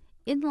facts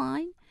in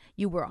line.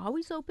 You were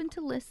always open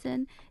to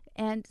listen.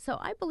 And so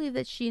I believe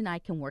that she and I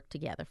can work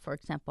together. For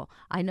example,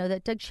 I know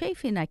that Doug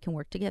Chafee and I can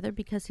work together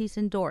because he's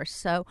endorsed.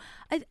 So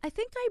I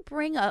think I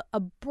bring a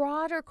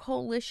broader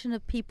coalition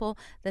of people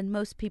than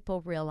most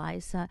people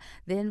realize.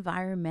 The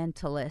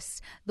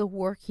environmentalists, the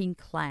working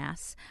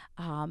class,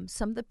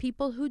 some of the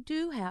people who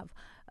do have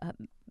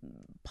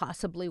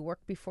possibly work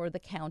before the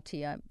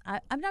county.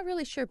 I'm not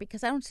really sure,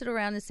 because I don't sit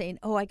around and saying,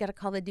 oh, I got to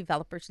call the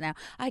developers now.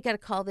 I got to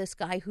call this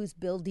guy who's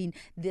building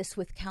this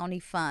with county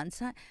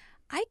funds.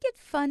 I get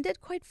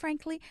funded, quite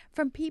frankly,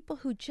 from people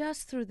who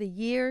just through the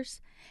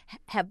years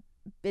have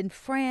been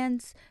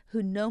friends,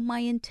 who know my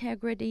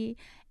integrity,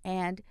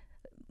 and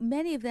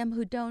many of them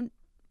who don't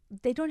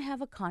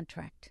have a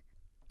contract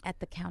at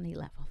the county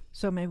level.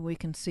 So maybe we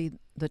can see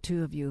the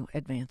two of you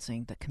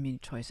advancing the community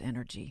choice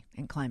energy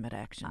and climate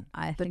action.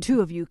 The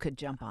two of you could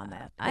jump on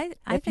that.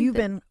 If you've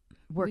been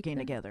working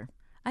together.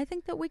 I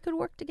think that we could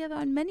work together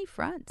on many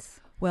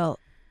fronts. Well,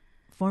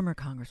 former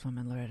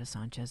Congresswoman Loretta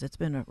Sanchez, it's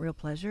been a real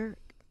pleasure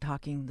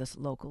talking this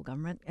local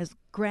government, as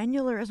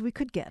granular as we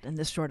could get in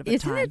this short of a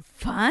time. Isn't it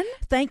fun?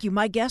 Thank you.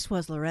 My guest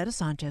was Loretta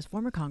Sanchez,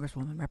 former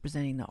Congresswoman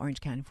representing the Orange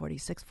County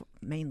 46,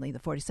 mainly the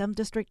 47th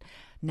District,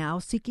 now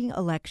seeking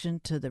election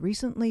to the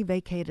recently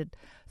vacated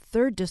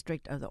 3rd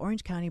District of the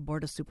Orange County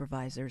Board of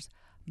Supervisors.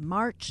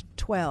 March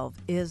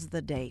 12 is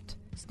the date.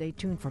 Stay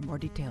tuned for more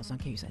details on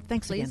KUSI.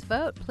 Thanks again.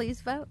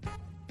 Please vote.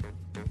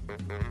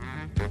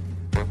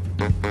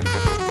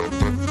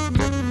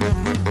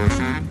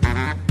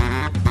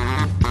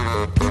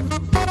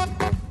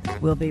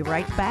 We'll be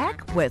right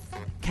back with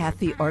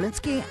Kathy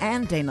Orlinsky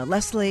and Dana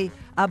Leslie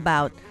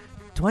about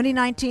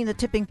 2019, the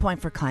tipping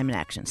point for climate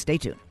action. Stay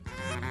tuned.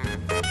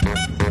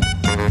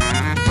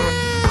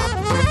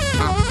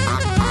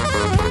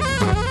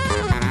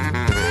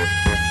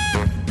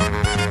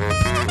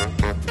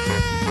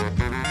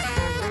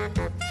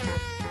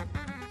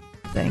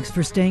 Thanks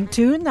for staying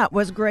tuned. That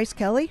was Grace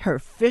Kelly, her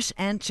fish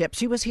and chips.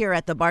 She was here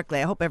at the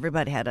Barclay. I hope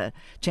everybody had a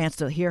chance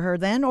to hear her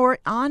then, or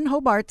on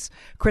Hobart's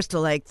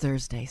Crystal Lake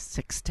Thursday,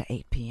 6 to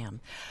 8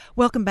 p.m.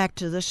 Welcome back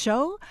to the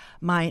show.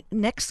 My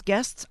next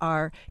guests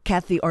are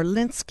Kathy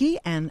Orlinsky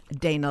and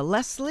Dana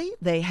Leslie.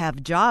 They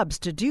have jobs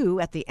to do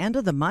at the end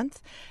of the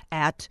month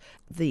at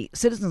the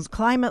Citizens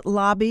Climate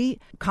Lobby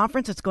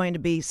Conference. It's going to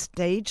be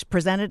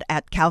presented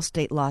at Cal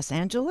State Los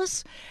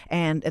Angeles,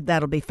 and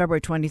that'll be February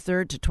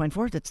 23rd to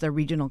 24th. It's their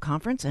regional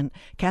conference, and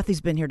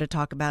Kathy's been here to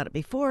talk about it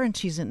before, and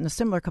she's in a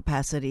similar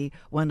capacity,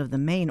 one of the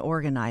main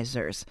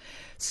organizers.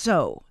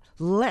 So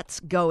let's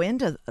go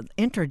into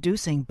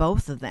introducing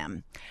both of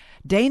them.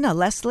 Dana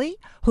Leslie,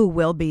 who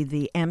will be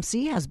the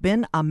MC, has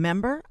been a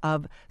member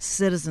of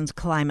Citizens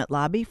Climate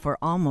Lobby for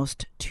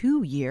almost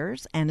 2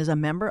 years and is a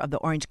member of the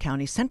Orange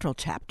County Central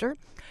Chapter.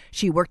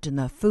 She worked in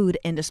the food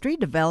industry,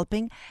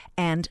 developing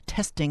and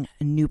testing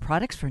new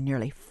products for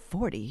nearly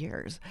 40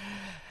 years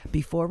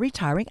before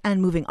retiring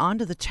and moving on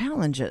to the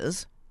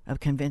challenges of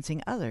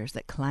convincing others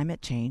that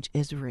climate change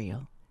is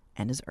real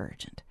and is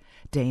urgent.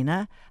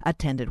 Dana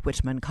attended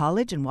Whitman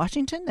College in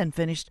Washington and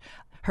finished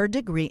her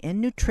degree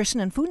in nutrition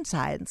and food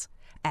science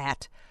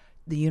at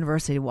the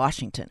University of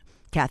Washington.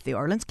 Kathy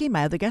Orlinsky,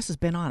 my other guest, has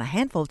been on a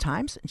handful of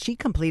times. She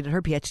completed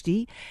her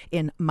PhD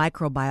in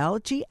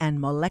microbiology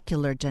and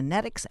molecular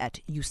genetics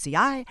at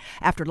UCI.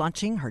 After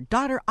launching her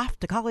daughter off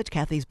to college,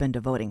 Kathy's been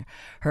devoting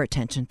her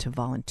attention to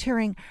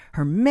volunteering.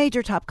 Her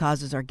major top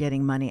causes are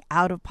getting money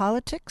out of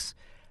politics,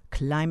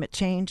 climate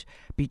change,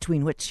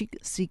 between which she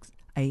seeks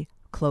a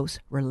close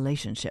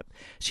relationship.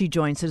 She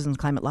joined Citizens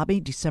Climate Lobby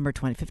December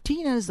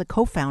 2015 and is the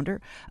co-founder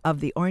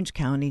of the Orange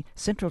County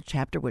Central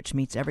Chapter, which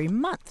meets every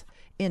month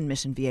in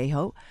Mission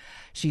Viejo.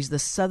 She's the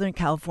Southern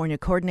California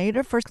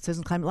coordinator for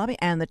Citizens Climate Lobby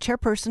and the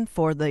chairperson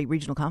for the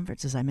regional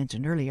conference, as I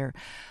mentioned earlier.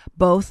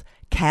 Both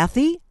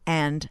Kathy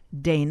and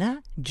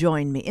Dana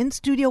join me in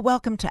studio.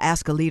 Welcome to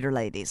Ask a Leader,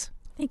 ladies.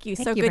 Thank you.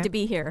 So good to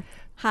be here.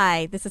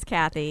 Hi, this is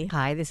Kathy.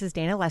 Hi, this is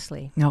Dana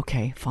Leslie.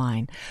 Okay,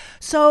 fine.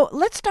 So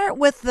let's start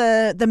with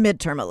the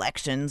midterm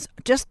elections,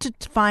 just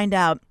to find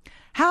out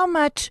how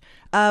much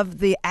of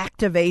the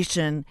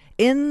activation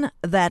in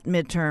that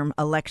midterm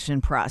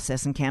election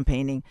process and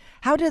campaigning,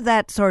 how did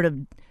that sort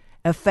of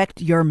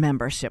affect your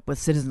membership with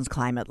Citizens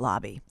Climate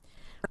Lobby?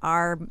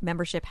 Our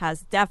membership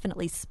has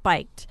definitely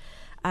spiked.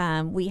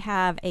 We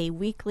have a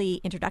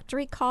weekly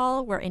introductory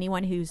call where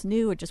anyone who's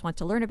new or just wants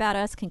to learn about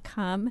us can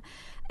come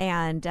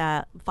and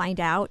find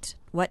out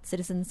what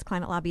Citizens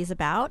Climate Lobby is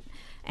about.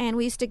 And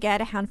we used to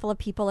get a handful of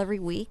people every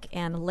week,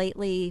 and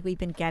lately we've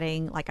been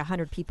getting like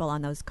 100 people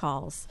on those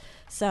calls.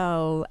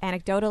 So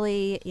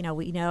anecdotally,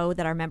 we know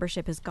that our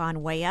membership has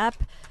gone way up.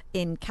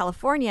 In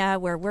California,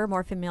 where we're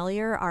more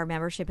familiar, our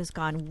membership has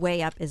gone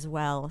way up as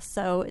well.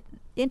 So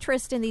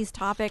interest in these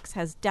topics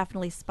has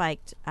definitely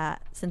spiked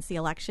since the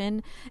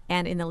election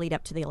and in the lead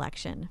up to the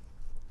election.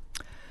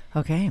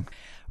 Okay.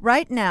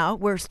 Right now,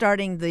 we're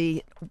starting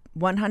the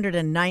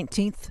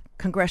 119th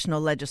Congressional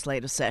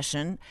Legislative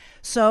Session.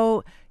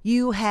 So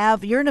you're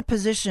in a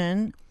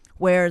position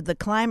where the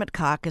Climate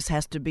Caucus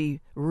has to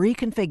be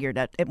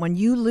reconfigured. When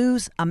you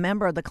lose a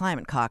member of the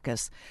Climate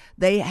Caucus,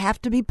 they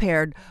have to be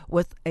paired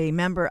with a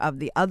member of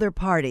the other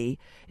party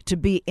to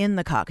be in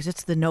the caucus.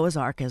 It's the Noah's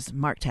Ark, as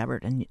Mark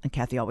Tabbert and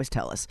Kathy always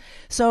tell us.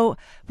 So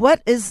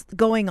what is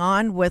going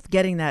on with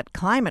getting that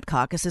Climate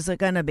Caucus?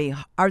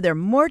 Are there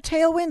more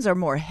tailwinds or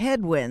more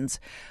headwinds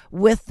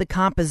with the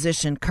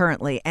composition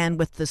currently and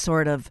with the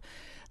sort of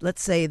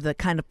let's say, the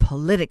kind of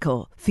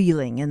political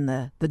feeling in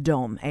the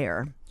dome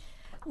air?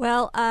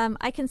 Well,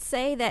 I can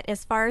say that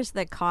as far as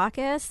the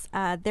caucus,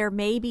 there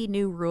may be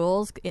new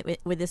rules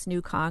with this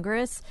new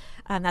Congress.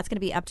 That's going to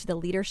be up to the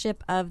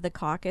leadership of the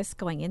caucus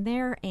going in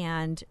there.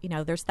 And,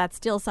 that's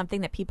still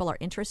something that people are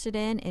interested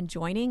in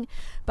joining.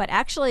 But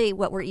actually,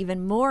 what we're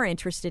even more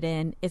interested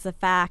in is the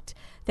fact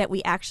that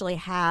we actually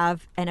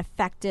have an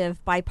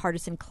effective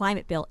bipartisan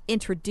climate bill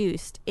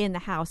introduced in the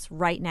House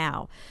right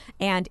now.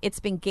 And it's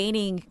been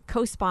gaining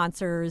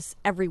co-sponsors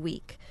every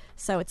week.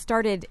 So it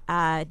started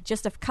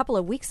just a couple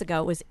of weeks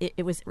ago.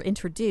 It was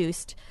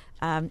introduced,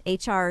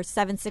 H.R.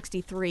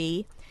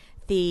 763,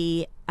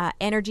 the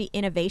Energy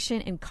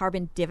Innovation and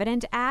Carbon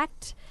Dividend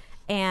Act.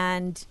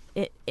 And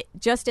it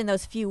just in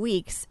those few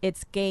weeks,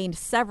 it's gained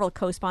several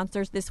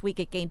co-sponsors. This week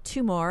it gained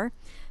 2 more.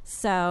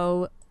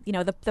 So,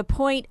 the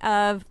point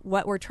of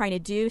what we're trying to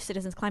do,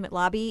 Citizens Climate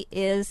Lobby,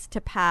 is to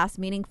pass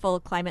meaningful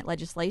climate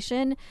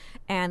legislation.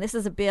 And this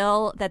is a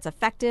bill that's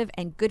effective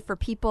and good for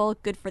people,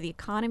 good for the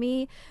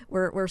economy.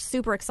 We're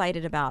super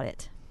excited about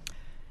it.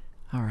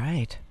 All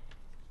right.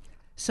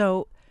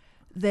 So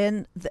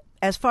then,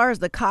 as far as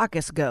the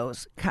caucus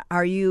goes,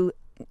 do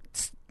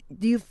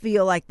you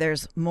feel like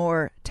there's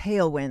more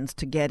tailwinds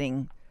to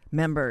getting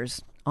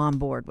members on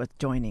board with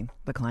joining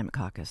the Climate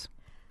Caucus?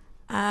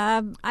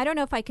 I don't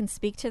know if I can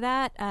speak to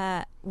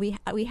that.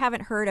 We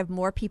haven't heard of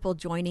more people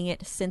joining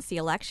it since the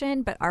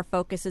election, but our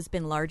focus has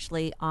been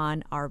largely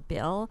on our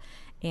bill,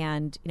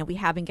 and we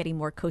have been getting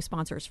more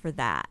co-sponsors for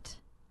that.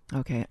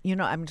 Okay,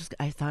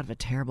 I thought of a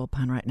terrible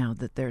pun right now,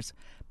 that there's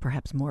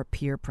perhaps more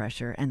peer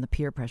pressure, and the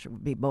peer pressure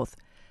would be both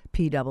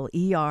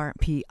PEER,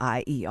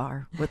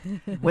 PIER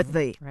with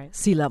the right.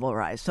 sea level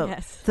rise. So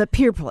yes. The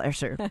peer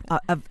pressure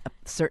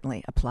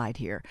certainly applied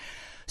here.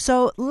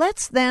 So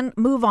let's then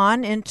move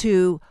on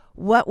into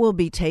what will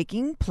be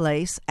taking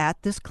place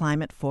at this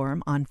climate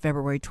forum on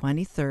February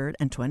 23rd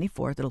and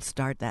 24th. It'll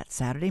start that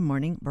Saturday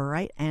morning,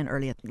 bright and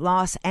early at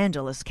Los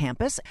Angeles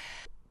campus.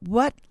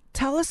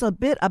 Tell us a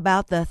bit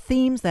about the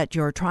themes that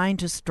you're trying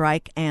to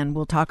strike, and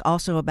we'll talk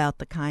also about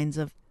the kinds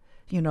of,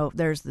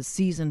 there's the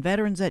seasoned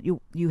veterans that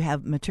you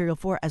have material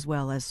for, as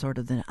well as sort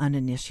of the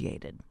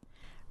uninitiated.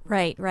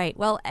 Right.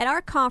 Well, at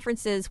our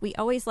conferences, we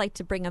always like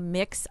to bring a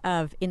mix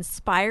of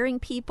inspiring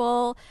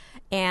people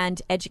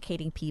and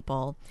educating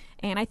people.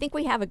 And I think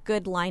we have a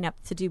good lineup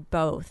to do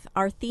both.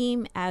 Our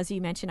theme, as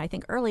you mentioned, I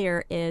think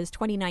earlier, is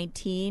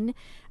 2019,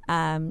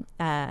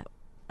 the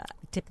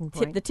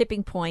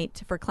tipping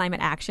point for climate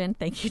action.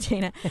 Thank you,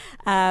 Dana.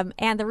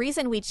 And the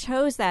reason we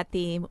chose that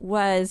theme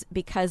was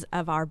because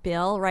of our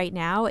bill right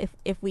now.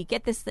 If we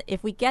get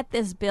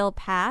this bill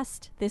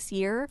passed this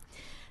year,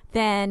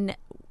 then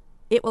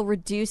it will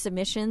reduce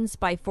emissions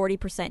by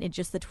 40% in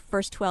just the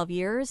first 12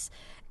 years.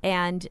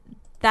 And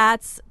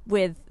that's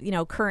with,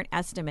 current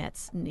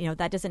estimates.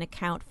 That doesn't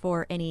account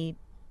for any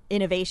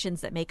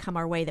innovations that may come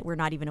our way that we're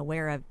not even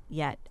aware of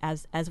yet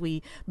as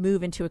we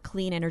move into a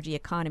clean energy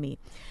economy.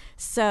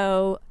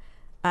 So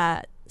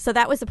that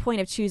was the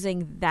point of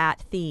choosing that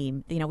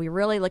theme. We're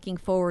really looking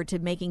forward to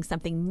making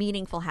something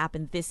meaningful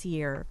happen this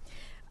year.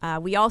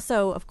 We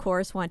also, of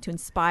course, want to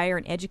inspire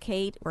and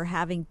educate. We're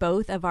having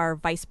both of our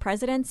vice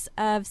presidents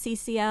of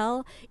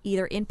CCL,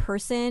 either in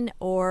person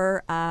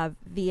or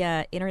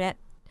via internet,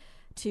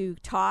 to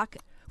talk.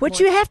 What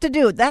you have to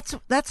do,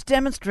 that's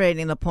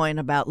demonstrating the point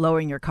about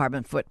lowering your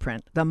carbon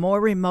footprint. The more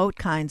remote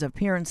kinds of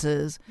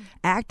appearances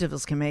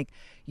activists can make,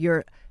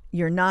 you're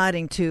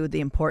nodding to the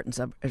importance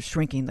of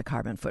shrinking the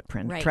carbon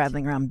footprint, right.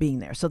 Traveling around, being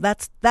there. So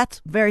that's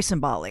very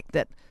symbolic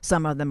that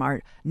some of them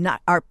are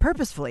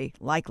purposefully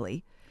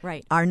likely.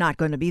 Right. Are not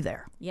going to be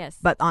there. Yes.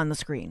 But on the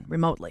screen,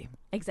 remotely.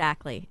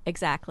 Exactly.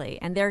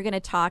 And they're going to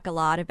talk a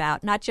lot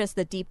about not just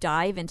the deep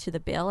dive into the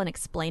bill and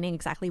explaining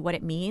exactly what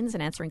it means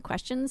and answering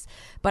questions,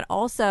 but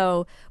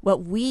also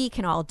what we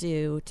can all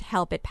do to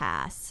help it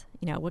pass.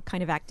 What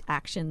kind of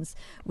actions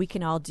we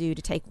can all do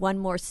to take one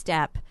more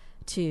step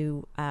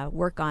to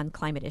work on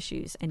climate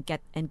issues and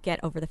get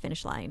over the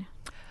finish line.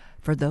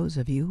 For those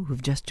of you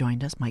who've just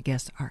joined us, my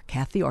guests are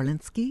Kathy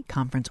Orlinsky,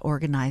 conference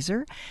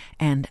organizer,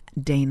 and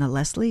Dana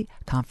Leslie,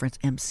 conference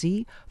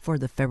MC for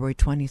the February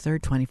 23rd,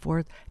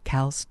 24th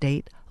Cal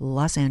State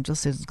Los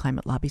Angeles Citizens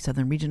Climate Lobby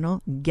Southern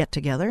Regional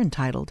get-together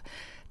entitled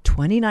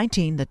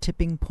 2019, The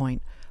Tipping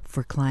Point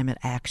for Climate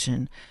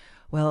Action.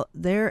 Well,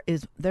 there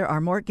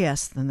are more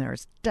guests than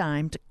there's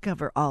time to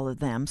cover all of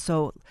them,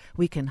 so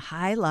we can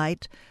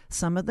highlight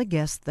some of the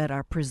guests that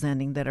are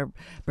presenting, that are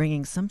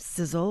bringing some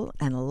sizzle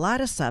and a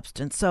lot of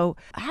substance. So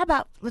how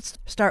about let's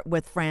start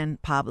with Fran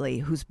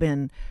Pabli, who's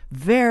been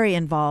very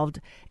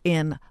involved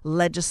in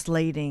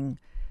legislating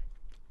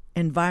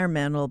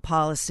environmental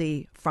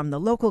policy from the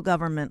local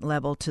government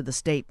level to the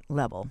state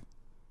level.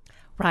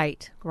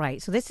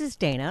 Right. So this is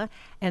Dana,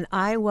 and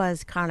I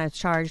was kind of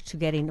charged to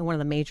getting one of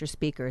the major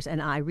speakers,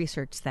 and I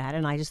researched that,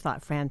 and I just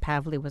thought Fran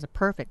Pavley was a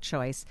perfect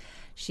choice.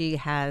 She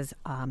has,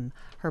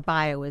 her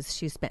bio is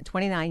she spent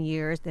 29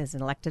 years as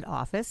an elected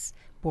office,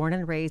 born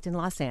and raised in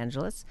Los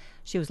Angeles.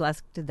 She was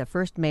elected the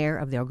first mayor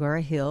of the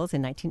Agoura Hills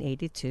in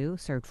 1982,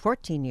 served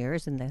 14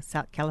 years in the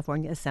South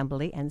California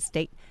Assembly and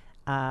State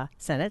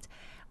Senate.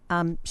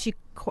 She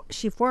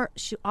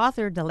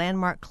authored the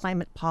landmark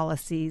climate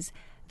policies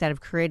that have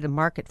created a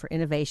market for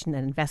innovation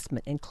and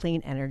investment in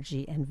clean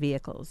energy and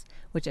vehicles,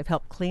 which have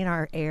helped clean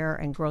our air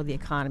and grow the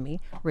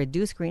economy,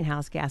 reduce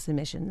greenhouse gas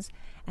emissions.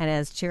 And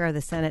as chair of the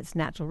Senate's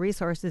Natural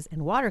Resources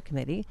and Water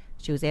Committee,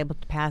 she was able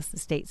to pass the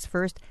state's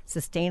first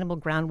Sustainable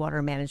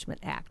Groundwater Management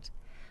Act.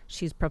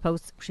 She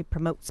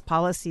promotes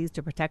policies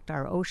to protect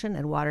our ocean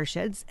and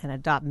watersheds and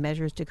adopt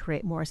measures to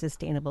create more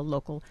sustainable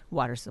local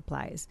water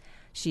supplies.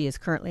 She is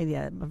currently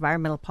the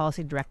Environmental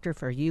Policy Director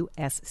for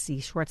USC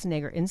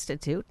Schwarzenegger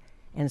Institute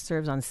and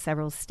serves on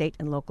several state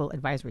and local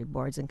advisory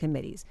boards and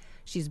committees.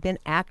 She's been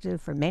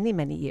active for many,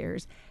 many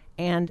years,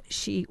 and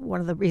one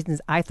of the reasons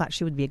I thought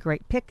she would be a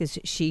great pick is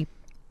she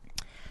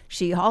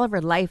all of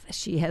her life,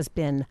 she has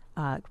been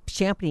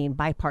championing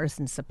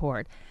bipartisan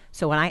support.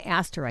 So when I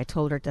asked her, I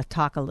told her to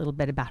talk a little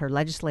bit about her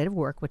legislative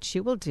work, which she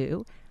will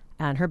do,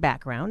 and her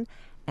background.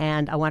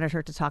 And I wanted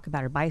her to talk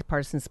about her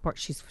bipartisan support.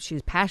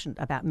 She's passionate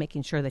about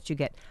making sure that you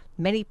get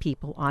many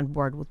people on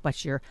board with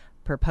what you're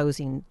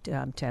proposing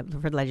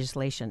for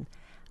legislation.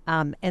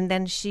 And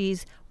then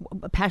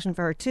a passion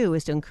for her, too,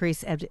 is to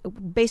increase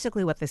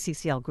basically what the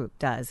CCL group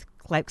does,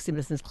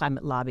 Citizens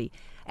Climate Lobby,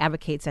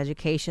 advocates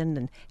education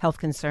and health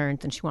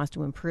concerns, and she wants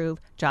to improve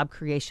job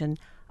creation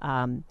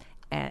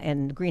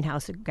and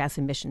greenhouse gas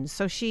emissions.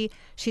 So she's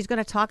going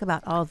to talk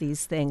about all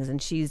these things,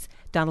 and she's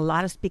done a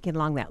lot of speaking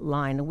along that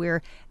line.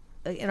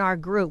 In our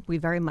group, we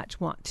very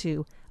much want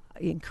to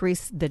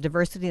increase the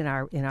diversity in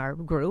our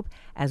group,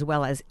 as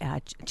well as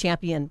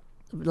champion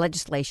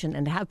legislation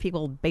and have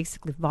people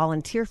basically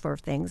volunteer for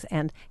things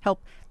and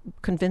help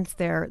convince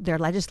their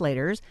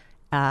legislators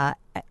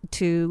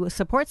to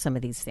support some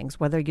of these things,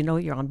 whether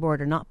you're on board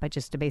or not, but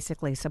just to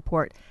basically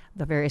support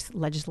the various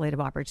legislative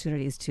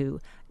opportunities to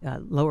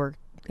lower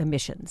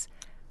emissions.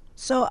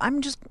 So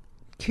I'm just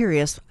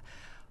curious,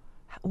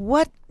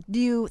 what do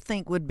you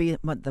think would be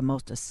the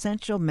most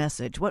essential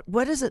message?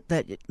 What is it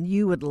that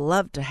you would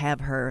love to have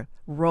her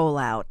roll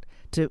out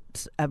to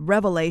a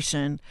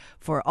revelation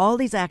for all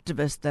these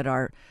activists that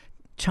are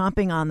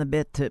chomping on the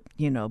bit to,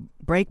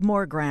 break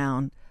more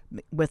ground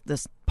with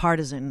this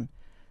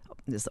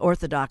this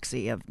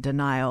orthodoxy of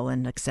denial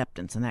and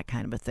acceptance and that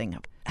kind of a thing?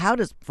 How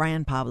does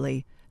Fran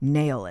Pavley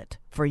nail it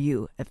for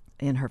you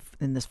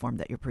in this form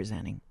that you're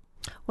presenting?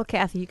 Well,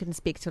 Kathy, you can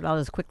speak to it. I'll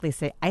just quickly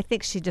say, I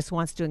think she just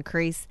wants to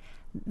increase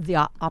the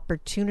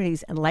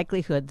opportunities and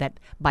likelihood that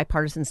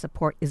bipartisan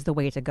support is the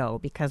way to go.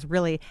 Because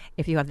really,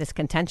 if you have this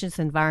contentious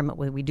environment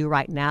where we do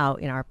right now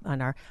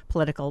on our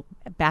political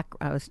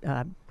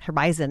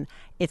horizon,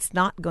 it's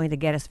not going to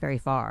get us very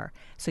far.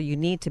 So you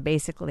need to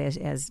basically,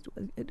 as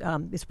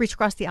reach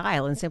across the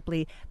aisle and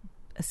simply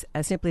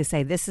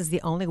say, this is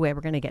the only way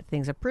we're going to get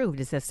things approved.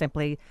 Is to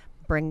simply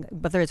bring,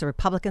 whether it's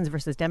Republicans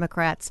versus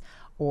Democrats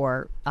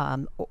or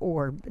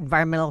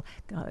environmental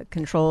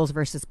controls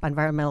versus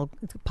environmental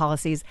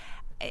policies.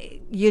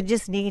 You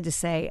just need to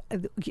say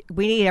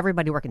we need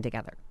everybody working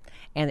together,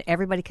 and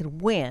everybody can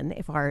win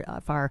if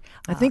our.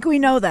 I think we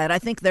know that. I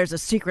think there's a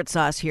secret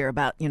sauce here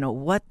about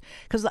what,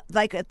 because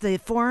like at the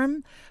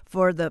forum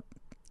for the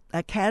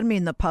Academy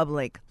and the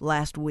public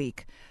last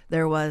week,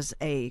 there was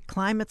a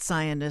climate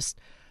scientist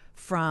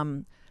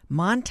from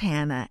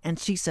Montana, and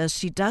she says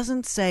she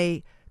doesn't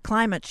say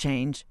climate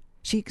change.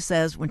 She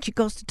says when she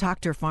goes to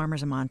talk to her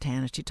farmers in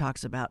Montana, she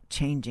talks about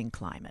changing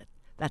climate.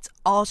 That's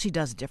all she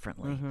does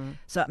differently. Mm-hmm.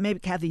 So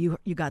maybe, Kathy,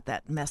 you got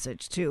that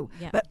message too.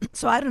 Yeah. But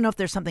so I don't know if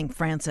there's something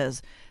Fran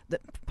says,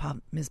 that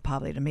Ms.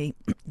 Pavley to me,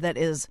 that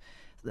is,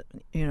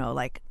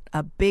 like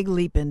a big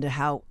leap into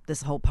how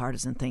this whole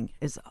partisan thing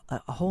is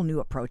a whole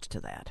new approach to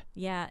that.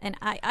 Yeah, and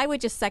I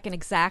would just second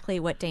exactly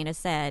what Dana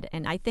said.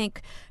 And I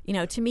think,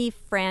 to me,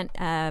 Fran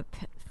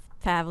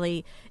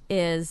Pavley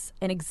is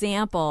an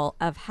example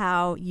of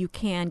how you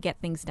can get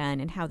things done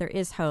and how there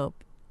is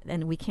hope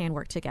and we can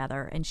work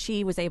together. And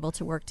she was able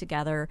to work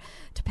together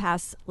to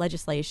pass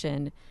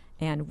legislation,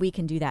 and we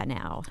can do that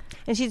now.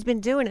 And she's been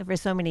doing it for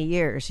so many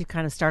years. She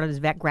kind of started as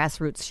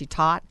grassroots. She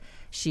taught.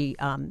 She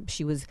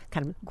was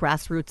kind of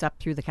grassroots up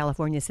through the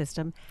California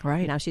system.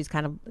 Right. Now she's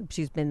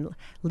been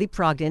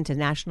leapfrogged into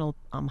national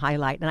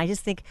highlight. And I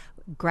just think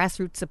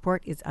grassroots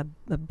support is a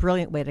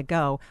brilliant way to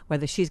go.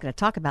 Whether she's going to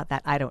talk about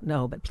that, I don't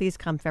know. But please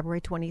come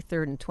February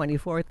 23rd and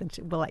 24th,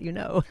 and we'll let you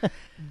know.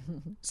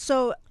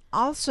 So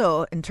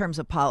also in terms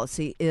of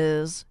policy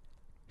is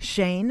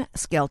Shane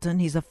Skelton.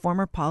 He's a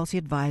former policy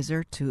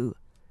advisor to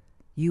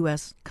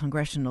U.S.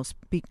 Congressional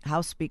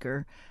House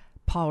Speaker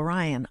Paul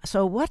Ryan.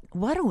 So what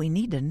do we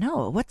need to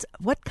know?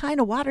 What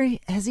kind of water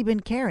has he been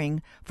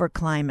carrying for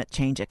climate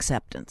change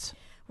acceptance?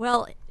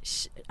 Well,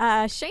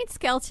 Shane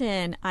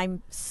Skelton,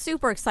 I'm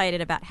super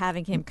excited about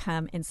having him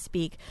come and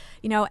speak.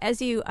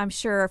 As you, I'm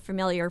sure, are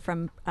familiar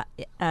from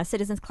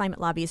Citizens Climate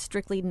Lobby is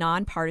strictly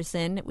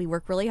nonpartisan. We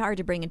work really hard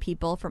to bring in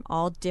people from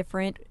all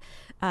different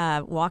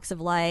walks of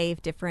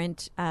life,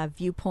 different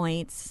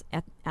viewpoints,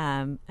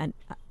 and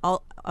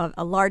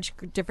a large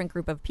different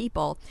group of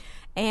people.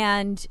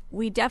 And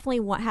we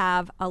definitely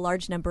have a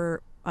large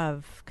number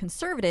of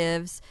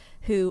conservatives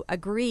who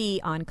agree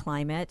on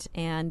climate,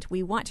 and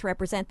we want to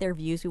represent their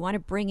views. We want to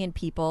bring in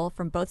people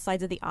from both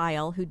sides of the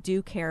aisle who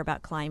do care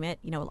about climate.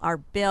 Our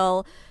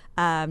bill,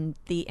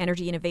 the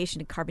Energy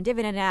Innovation and Carbon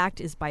Dividend Act,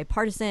 is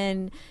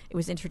bipartisan. It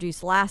was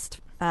introduced last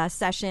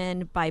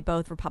session by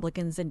both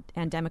Republicans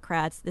and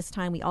Democrats. This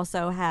time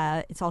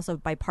it's also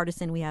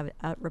bipartisan. We have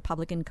a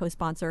Republican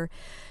co-sponsor.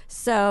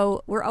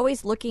 So we're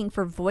always looking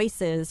for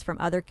voices from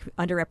other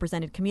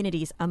underrepresented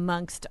communities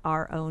amongst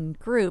our own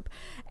group.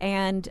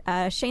 And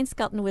Shane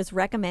Skelton was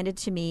recommended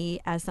to me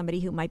as somebody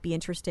who might be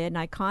interested, and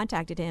I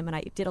contacted him and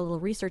I did a little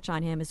research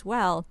on him as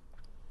well.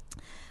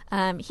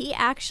 He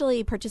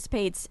actually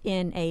participates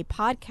in a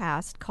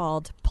podcast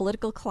called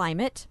Political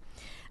Climate,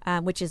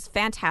 which is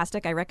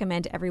fantastic. I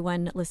recommend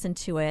everyone listen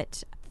to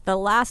it. The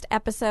last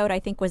episode, I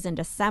think, was in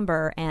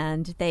December,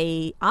 and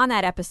on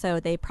that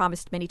episode, they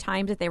promised many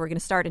times that they were going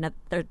to start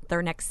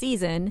their next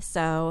season.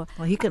 So,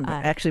 well, he can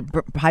actually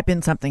pipe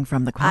in something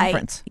from the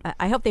conference.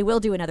 I hope they will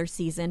do another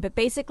season. But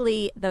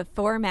basically, the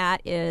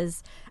format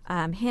is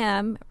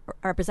him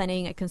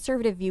representing a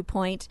conservative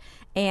viewpoint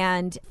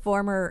and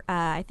former,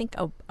 I think,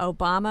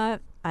 Obama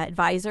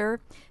advisor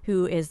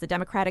who is the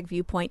Democratic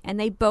viewpoint, and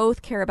they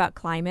both care about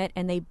climate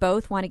and they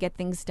both want to get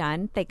things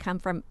done. They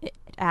come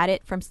at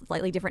it from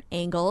slightly different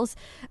angles,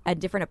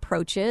 different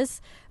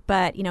approaches.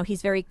 But,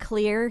 he's very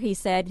clear. He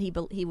said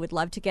he would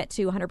love to get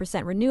to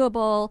 100%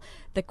 renewable.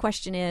 The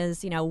question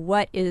is,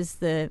 what is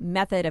the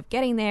method of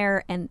getting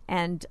there?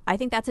 And I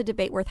think that's a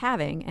debate worth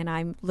having. And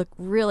I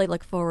really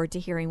look forward to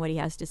hearing what he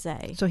has to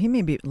say. So he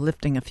may be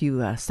lifting a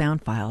few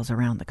sound files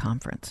around the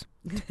conference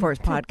for his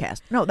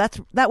podcast. No,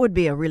 that would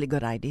be a really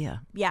good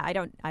idea. Yeah, I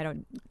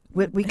don't.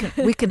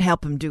 We can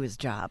help him do his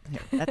job.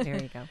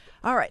 There you go.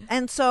 All right.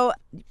 And so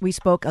we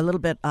spoke a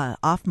little bit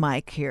off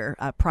mic here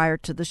prior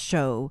to the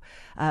show,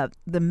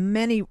 the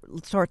many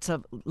sorts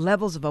of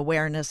levels of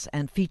awareness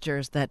and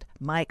features that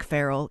Mike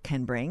Farrell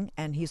can bring.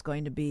 And he's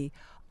going to be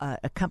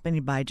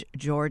accompanied by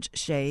George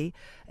Shea,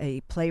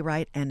 a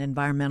playwright and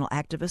environmental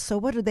activist. So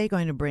what are they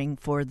going to bring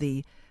for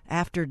the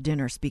after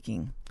dinner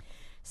speaking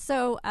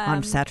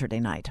on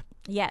Saturday night?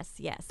 Yes.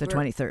 The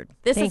 23rd.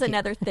 This is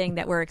another thing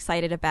that we're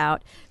excited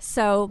about.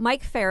 So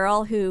Mike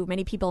Farrell, who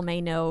many people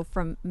may know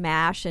from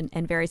MASH and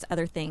various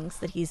other things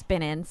that he's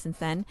been in since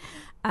then,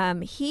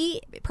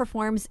 he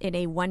performs in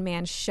a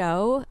one-man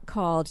show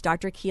called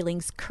Dr.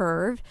 Keeling's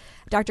Curve.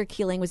 Dr.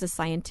 Keeling was a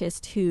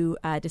scientist who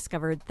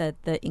discovered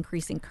the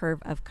increasing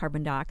curve of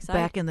carbon dioxide.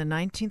 Back in the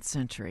 19th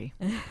century.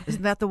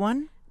 Isn't that the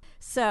one?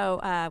 So,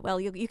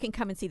 you can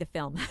come and see the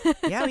film.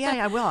 Yeah,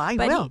 I will. I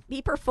will.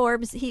 He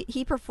performs.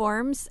 He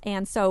performs,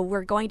 and so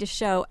we're going to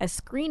show a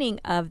screening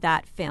of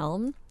that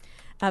film.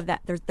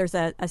 There's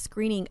a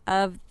screening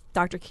of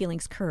Dr.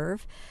 Keeling's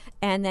Curve,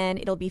 and then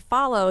it'll be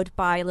followed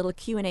by a little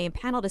Q&A and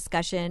panel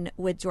discussion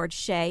with George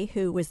Shea,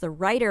 who was the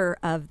writer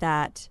of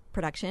that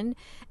production,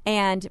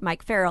 and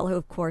Mike Farrell, who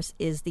of course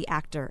is the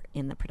actor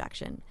in the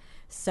production.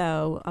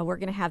 So we're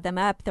going to have them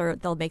up.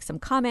 They'll make some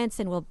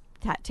comments, and we'll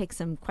take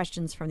some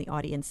questions from the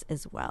audience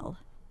as well.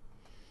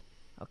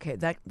 Okay,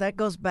 that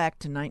goes back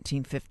to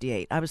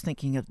 1958. I was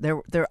thinking of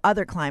there are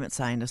other climate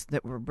scientists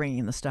that were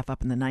bringing the stuff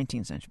up in the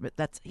 19th century,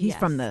 but he's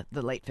from the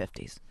late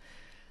 50s.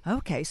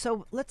 Okay,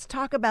 so let's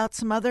talk about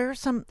some other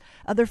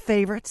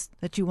favorites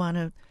that you want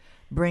to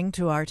bring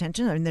to our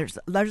attention. I mean, there's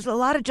a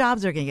lot of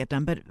jobs that are going to get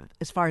done, but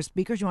as far as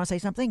speakers, you want to say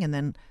something, and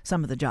then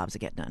some of the jobs that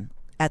get done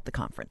at the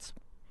conference.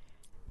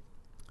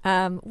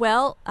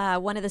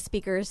 One of the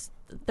speakers.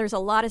 There's a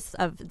lot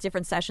of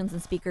different sessions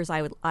and speakers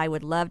I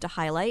would love to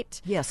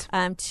highlight. Yes.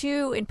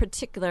 Two in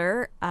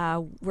particular,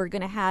 we're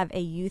going to have a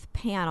youth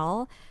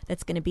panel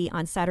that's going to be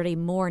on Saturday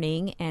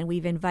morning, and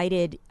we've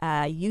invited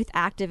youth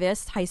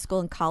activists, high school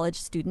and college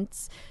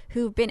students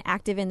who've been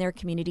active in their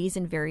communities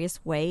in various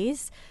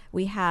ways.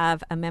 We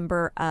have a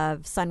member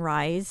of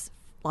Sunrise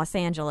Los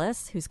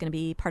Angeles, who's going to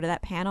be part of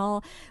that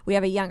panel. We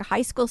have a young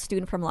high school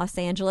student from Los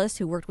Angeles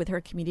who worked with her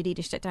community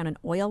to shut down an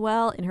oil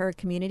well in her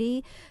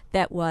community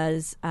that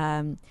was,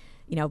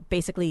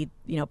 basically,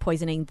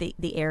 poisoning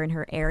the air in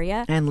her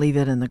area. And leave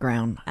it in the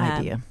ground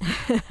idea.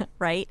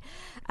 Right.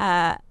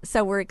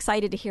 So we're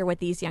excited to hear what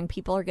these young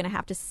people are going to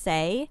have to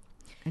say.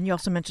 And you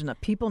also mentioned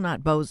that people,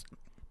 not Bo's.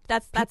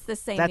 That's the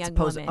same young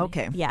woman.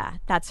 Okay. Yeah,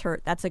 that's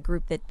her. That's a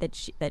group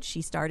that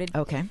she started.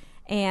 Okay.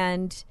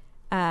 And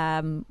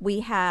we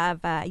have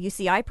a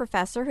UCI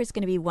professor who's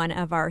going to be one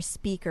of our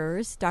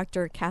speakers,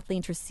 Dr.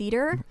 Kathleen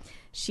Treseder.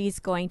 She's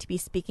going to be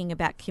speaking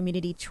about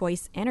community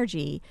choice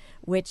energy,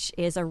 which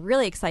is a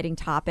really exciting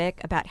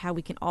topic about how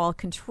we can all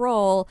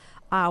control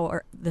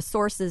the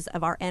sources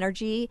of our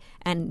energy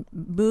and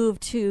move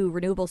to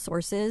renewable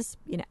sources,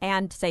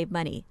 and save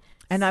money.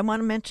 And I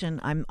want to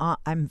mention,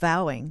 I'm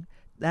vowing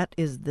that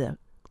is the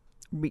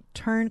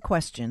return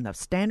question, the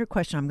standard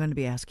question I'm going to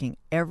be asking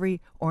every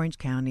Orange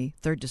County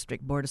 3rd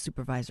District Board of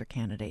Supervisor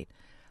candidate,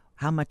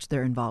 how much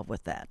they're involved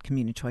with that,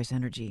 community choice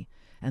energy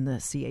and the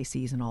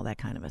CACs and all that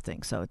kind of a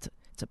thing. So it's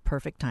a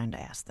perfect time to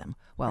ask them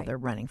while they're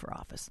running for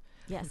office.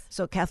 Yes.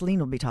 So Kathleen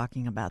will be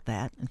talking about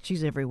that, and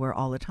she's everywhere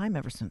all the time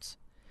ever since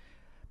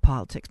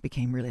politics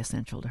became really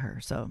essential to her.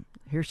 So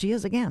here she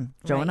is again,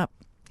 showing up.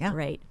 Yeah.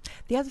 Right.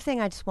 The other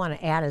thing I just want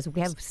to add is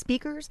we have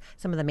speakers,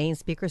 some of the main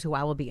speakers who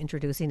I will be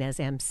introducing as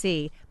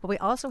MC, but we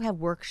also have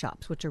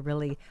workshops, which are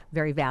really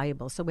very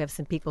valuable. So we have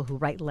some people who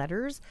write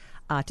letters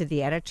to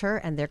the editor,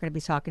 and they're going to be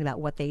talking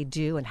about what they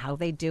do and how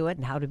they do it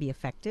and how to be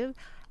effective.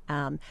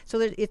 So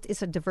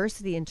it's a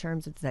diversity in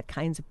terms of the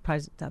kinds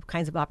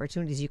of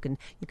opportunities you can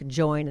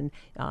join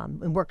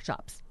in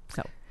workshops.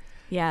 So.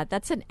 Yeah,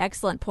 that's an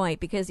excellent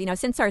point because,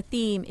 since our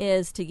theme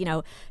is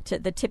to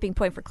the tipping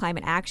point for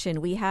climate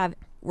action, we have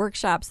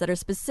workshops that are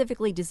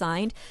specifically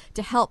designed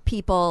to help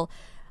people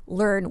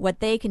learn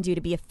what they can do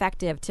to be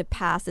effective to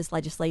pass this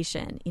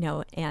legislation,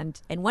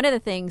 and one of the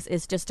things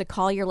is just to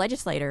call your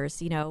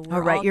legislators,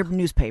 Or write your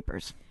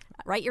newspapers.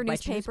 Write your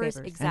newspapers,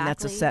 exactly. And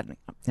that's a setting.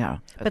 Yeah.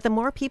 But the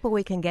more people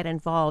we can get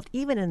involved,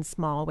 even in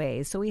small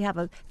ways. So we have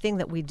a thing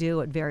that we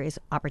do at various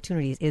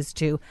opportunities is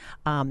to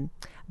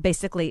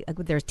basically,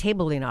 there's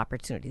tabling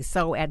opportunities.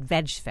 So at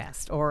Veg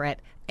Fest or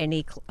at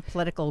any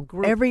political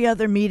group. Every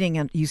other meeting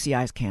at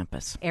UCI's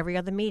campus. Every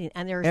other meeting.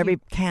 And there's every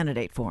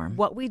candidate forum.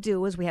 What we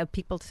do is we have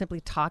people simply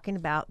talking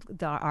about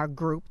our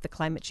group, the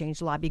Climate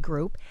Change Lobby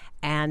group,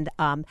 and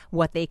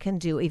what they can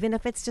do, even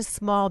if it's just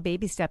small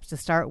baby steps to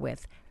start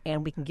with.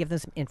 And we can give them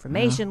some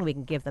information. We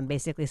can give them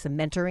basically some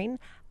mentoring,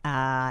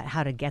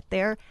 how to get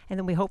there. And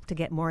then we hope to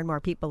get more and more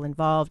people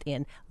involved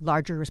in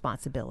larger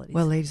responsibilities.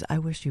 Well, ladies, I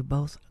wish you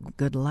both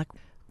good luck.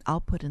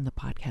 I'll put in the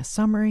podcast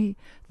summary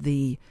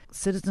the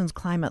Citizens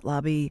Climate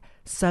Lobby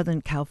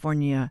Southern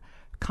California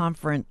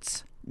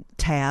Conference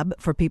tab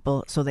for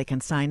people so they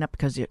can sign up,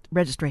 because your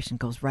registration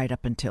goes right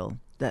up until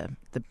to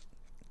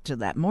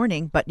that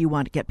morning, but you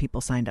want to get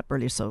people signed up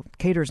earlier so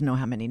caterers know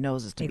how many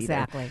noses to be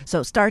there. So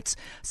it starts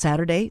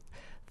Saturday,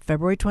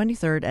 February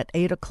 23rd at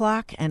 8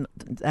 o'clock, and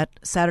that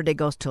Saturday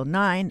goes till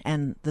 9,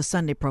 and the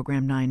Sunday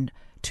program 9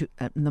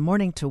 in the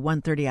morning to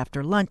 1:30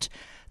 after lunch.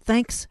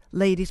 Thanks,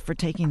 ladies, for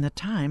taking the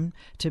time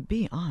to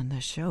be on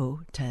the show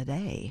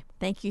today.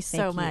 Thank you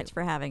so much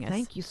for having us.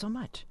 Thank you so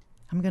much.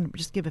 I'm going to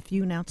just give a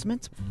few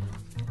announcements.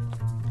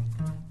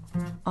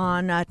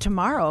 On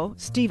tomorrow,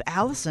 Steve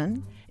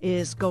Allison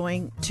is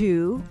going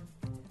to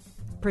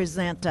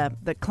present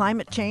the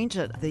climate change,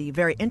 the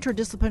very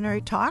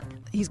interdisciplinary talk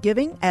he's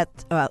giving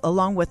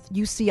along with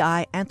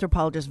UCI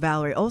anthropologist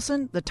Valerie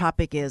Olson. The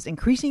topic is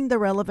increasing the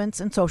relevance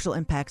and social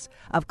impacts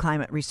of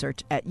climate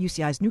research at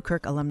UCI's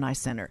Newkirk Alumni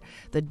Center.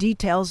 The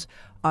details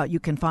you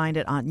can find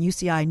it on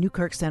UCI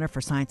Newkirk Center for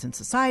Science and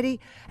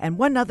Society. And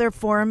one other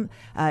forum,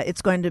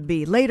 it's going to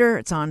be later.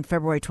 It's on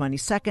February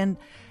 22nd.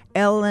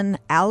 Ellen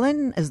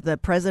Allen is the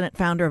president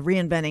founder of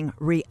Reinventing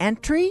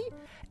Reentry.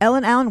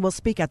 Ellen Allen will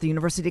speak at the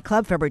University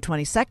Club February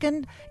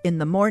 22nd in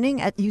the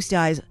morning at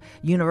UCI's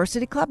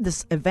University Club.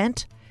 This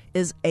event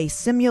is a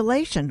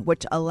simulation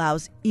which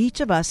allows each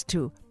of us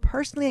to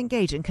personally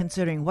engage in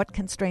considering what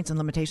constraints and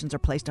limitations are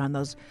placed on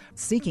those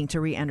seeking to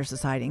re-enter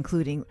society,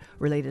 including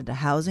related to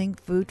housing,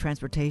 food,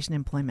 transportation,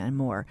 employment, and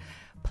more.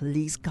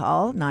 Please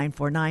call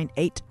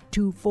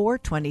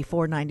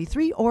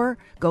 949-824-2493 or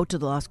go to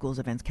the Law School's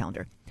events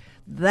calendar.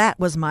 That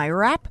was my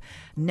wrap.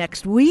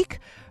 Next week,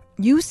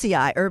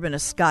 UCI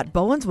urbanist Scott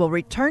Bowens will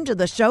return to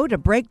the show to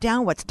break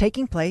down what's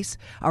taking place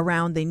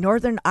around the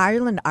Northern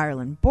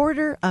Ireland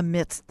border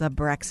amidst the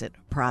Brexit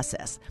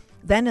process.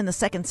 Then in the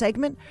second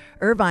segment,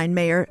 Irvine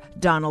Mayor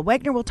Donald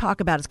Wagner will talk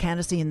about his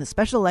candidacy in the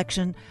special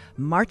election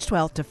March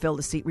 12th to fill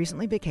the seat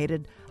recently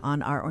vacated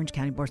on our Orange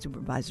County Board of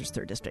Supervisors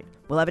 3rd District.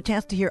 We'll have a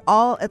chance to hear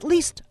at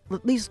least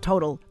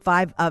total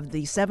 5 of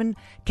the 7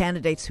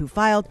 candidates who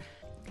filed.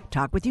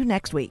 Talk with you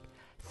next week.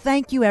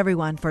 Thank you,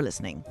 everyone, for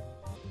listening.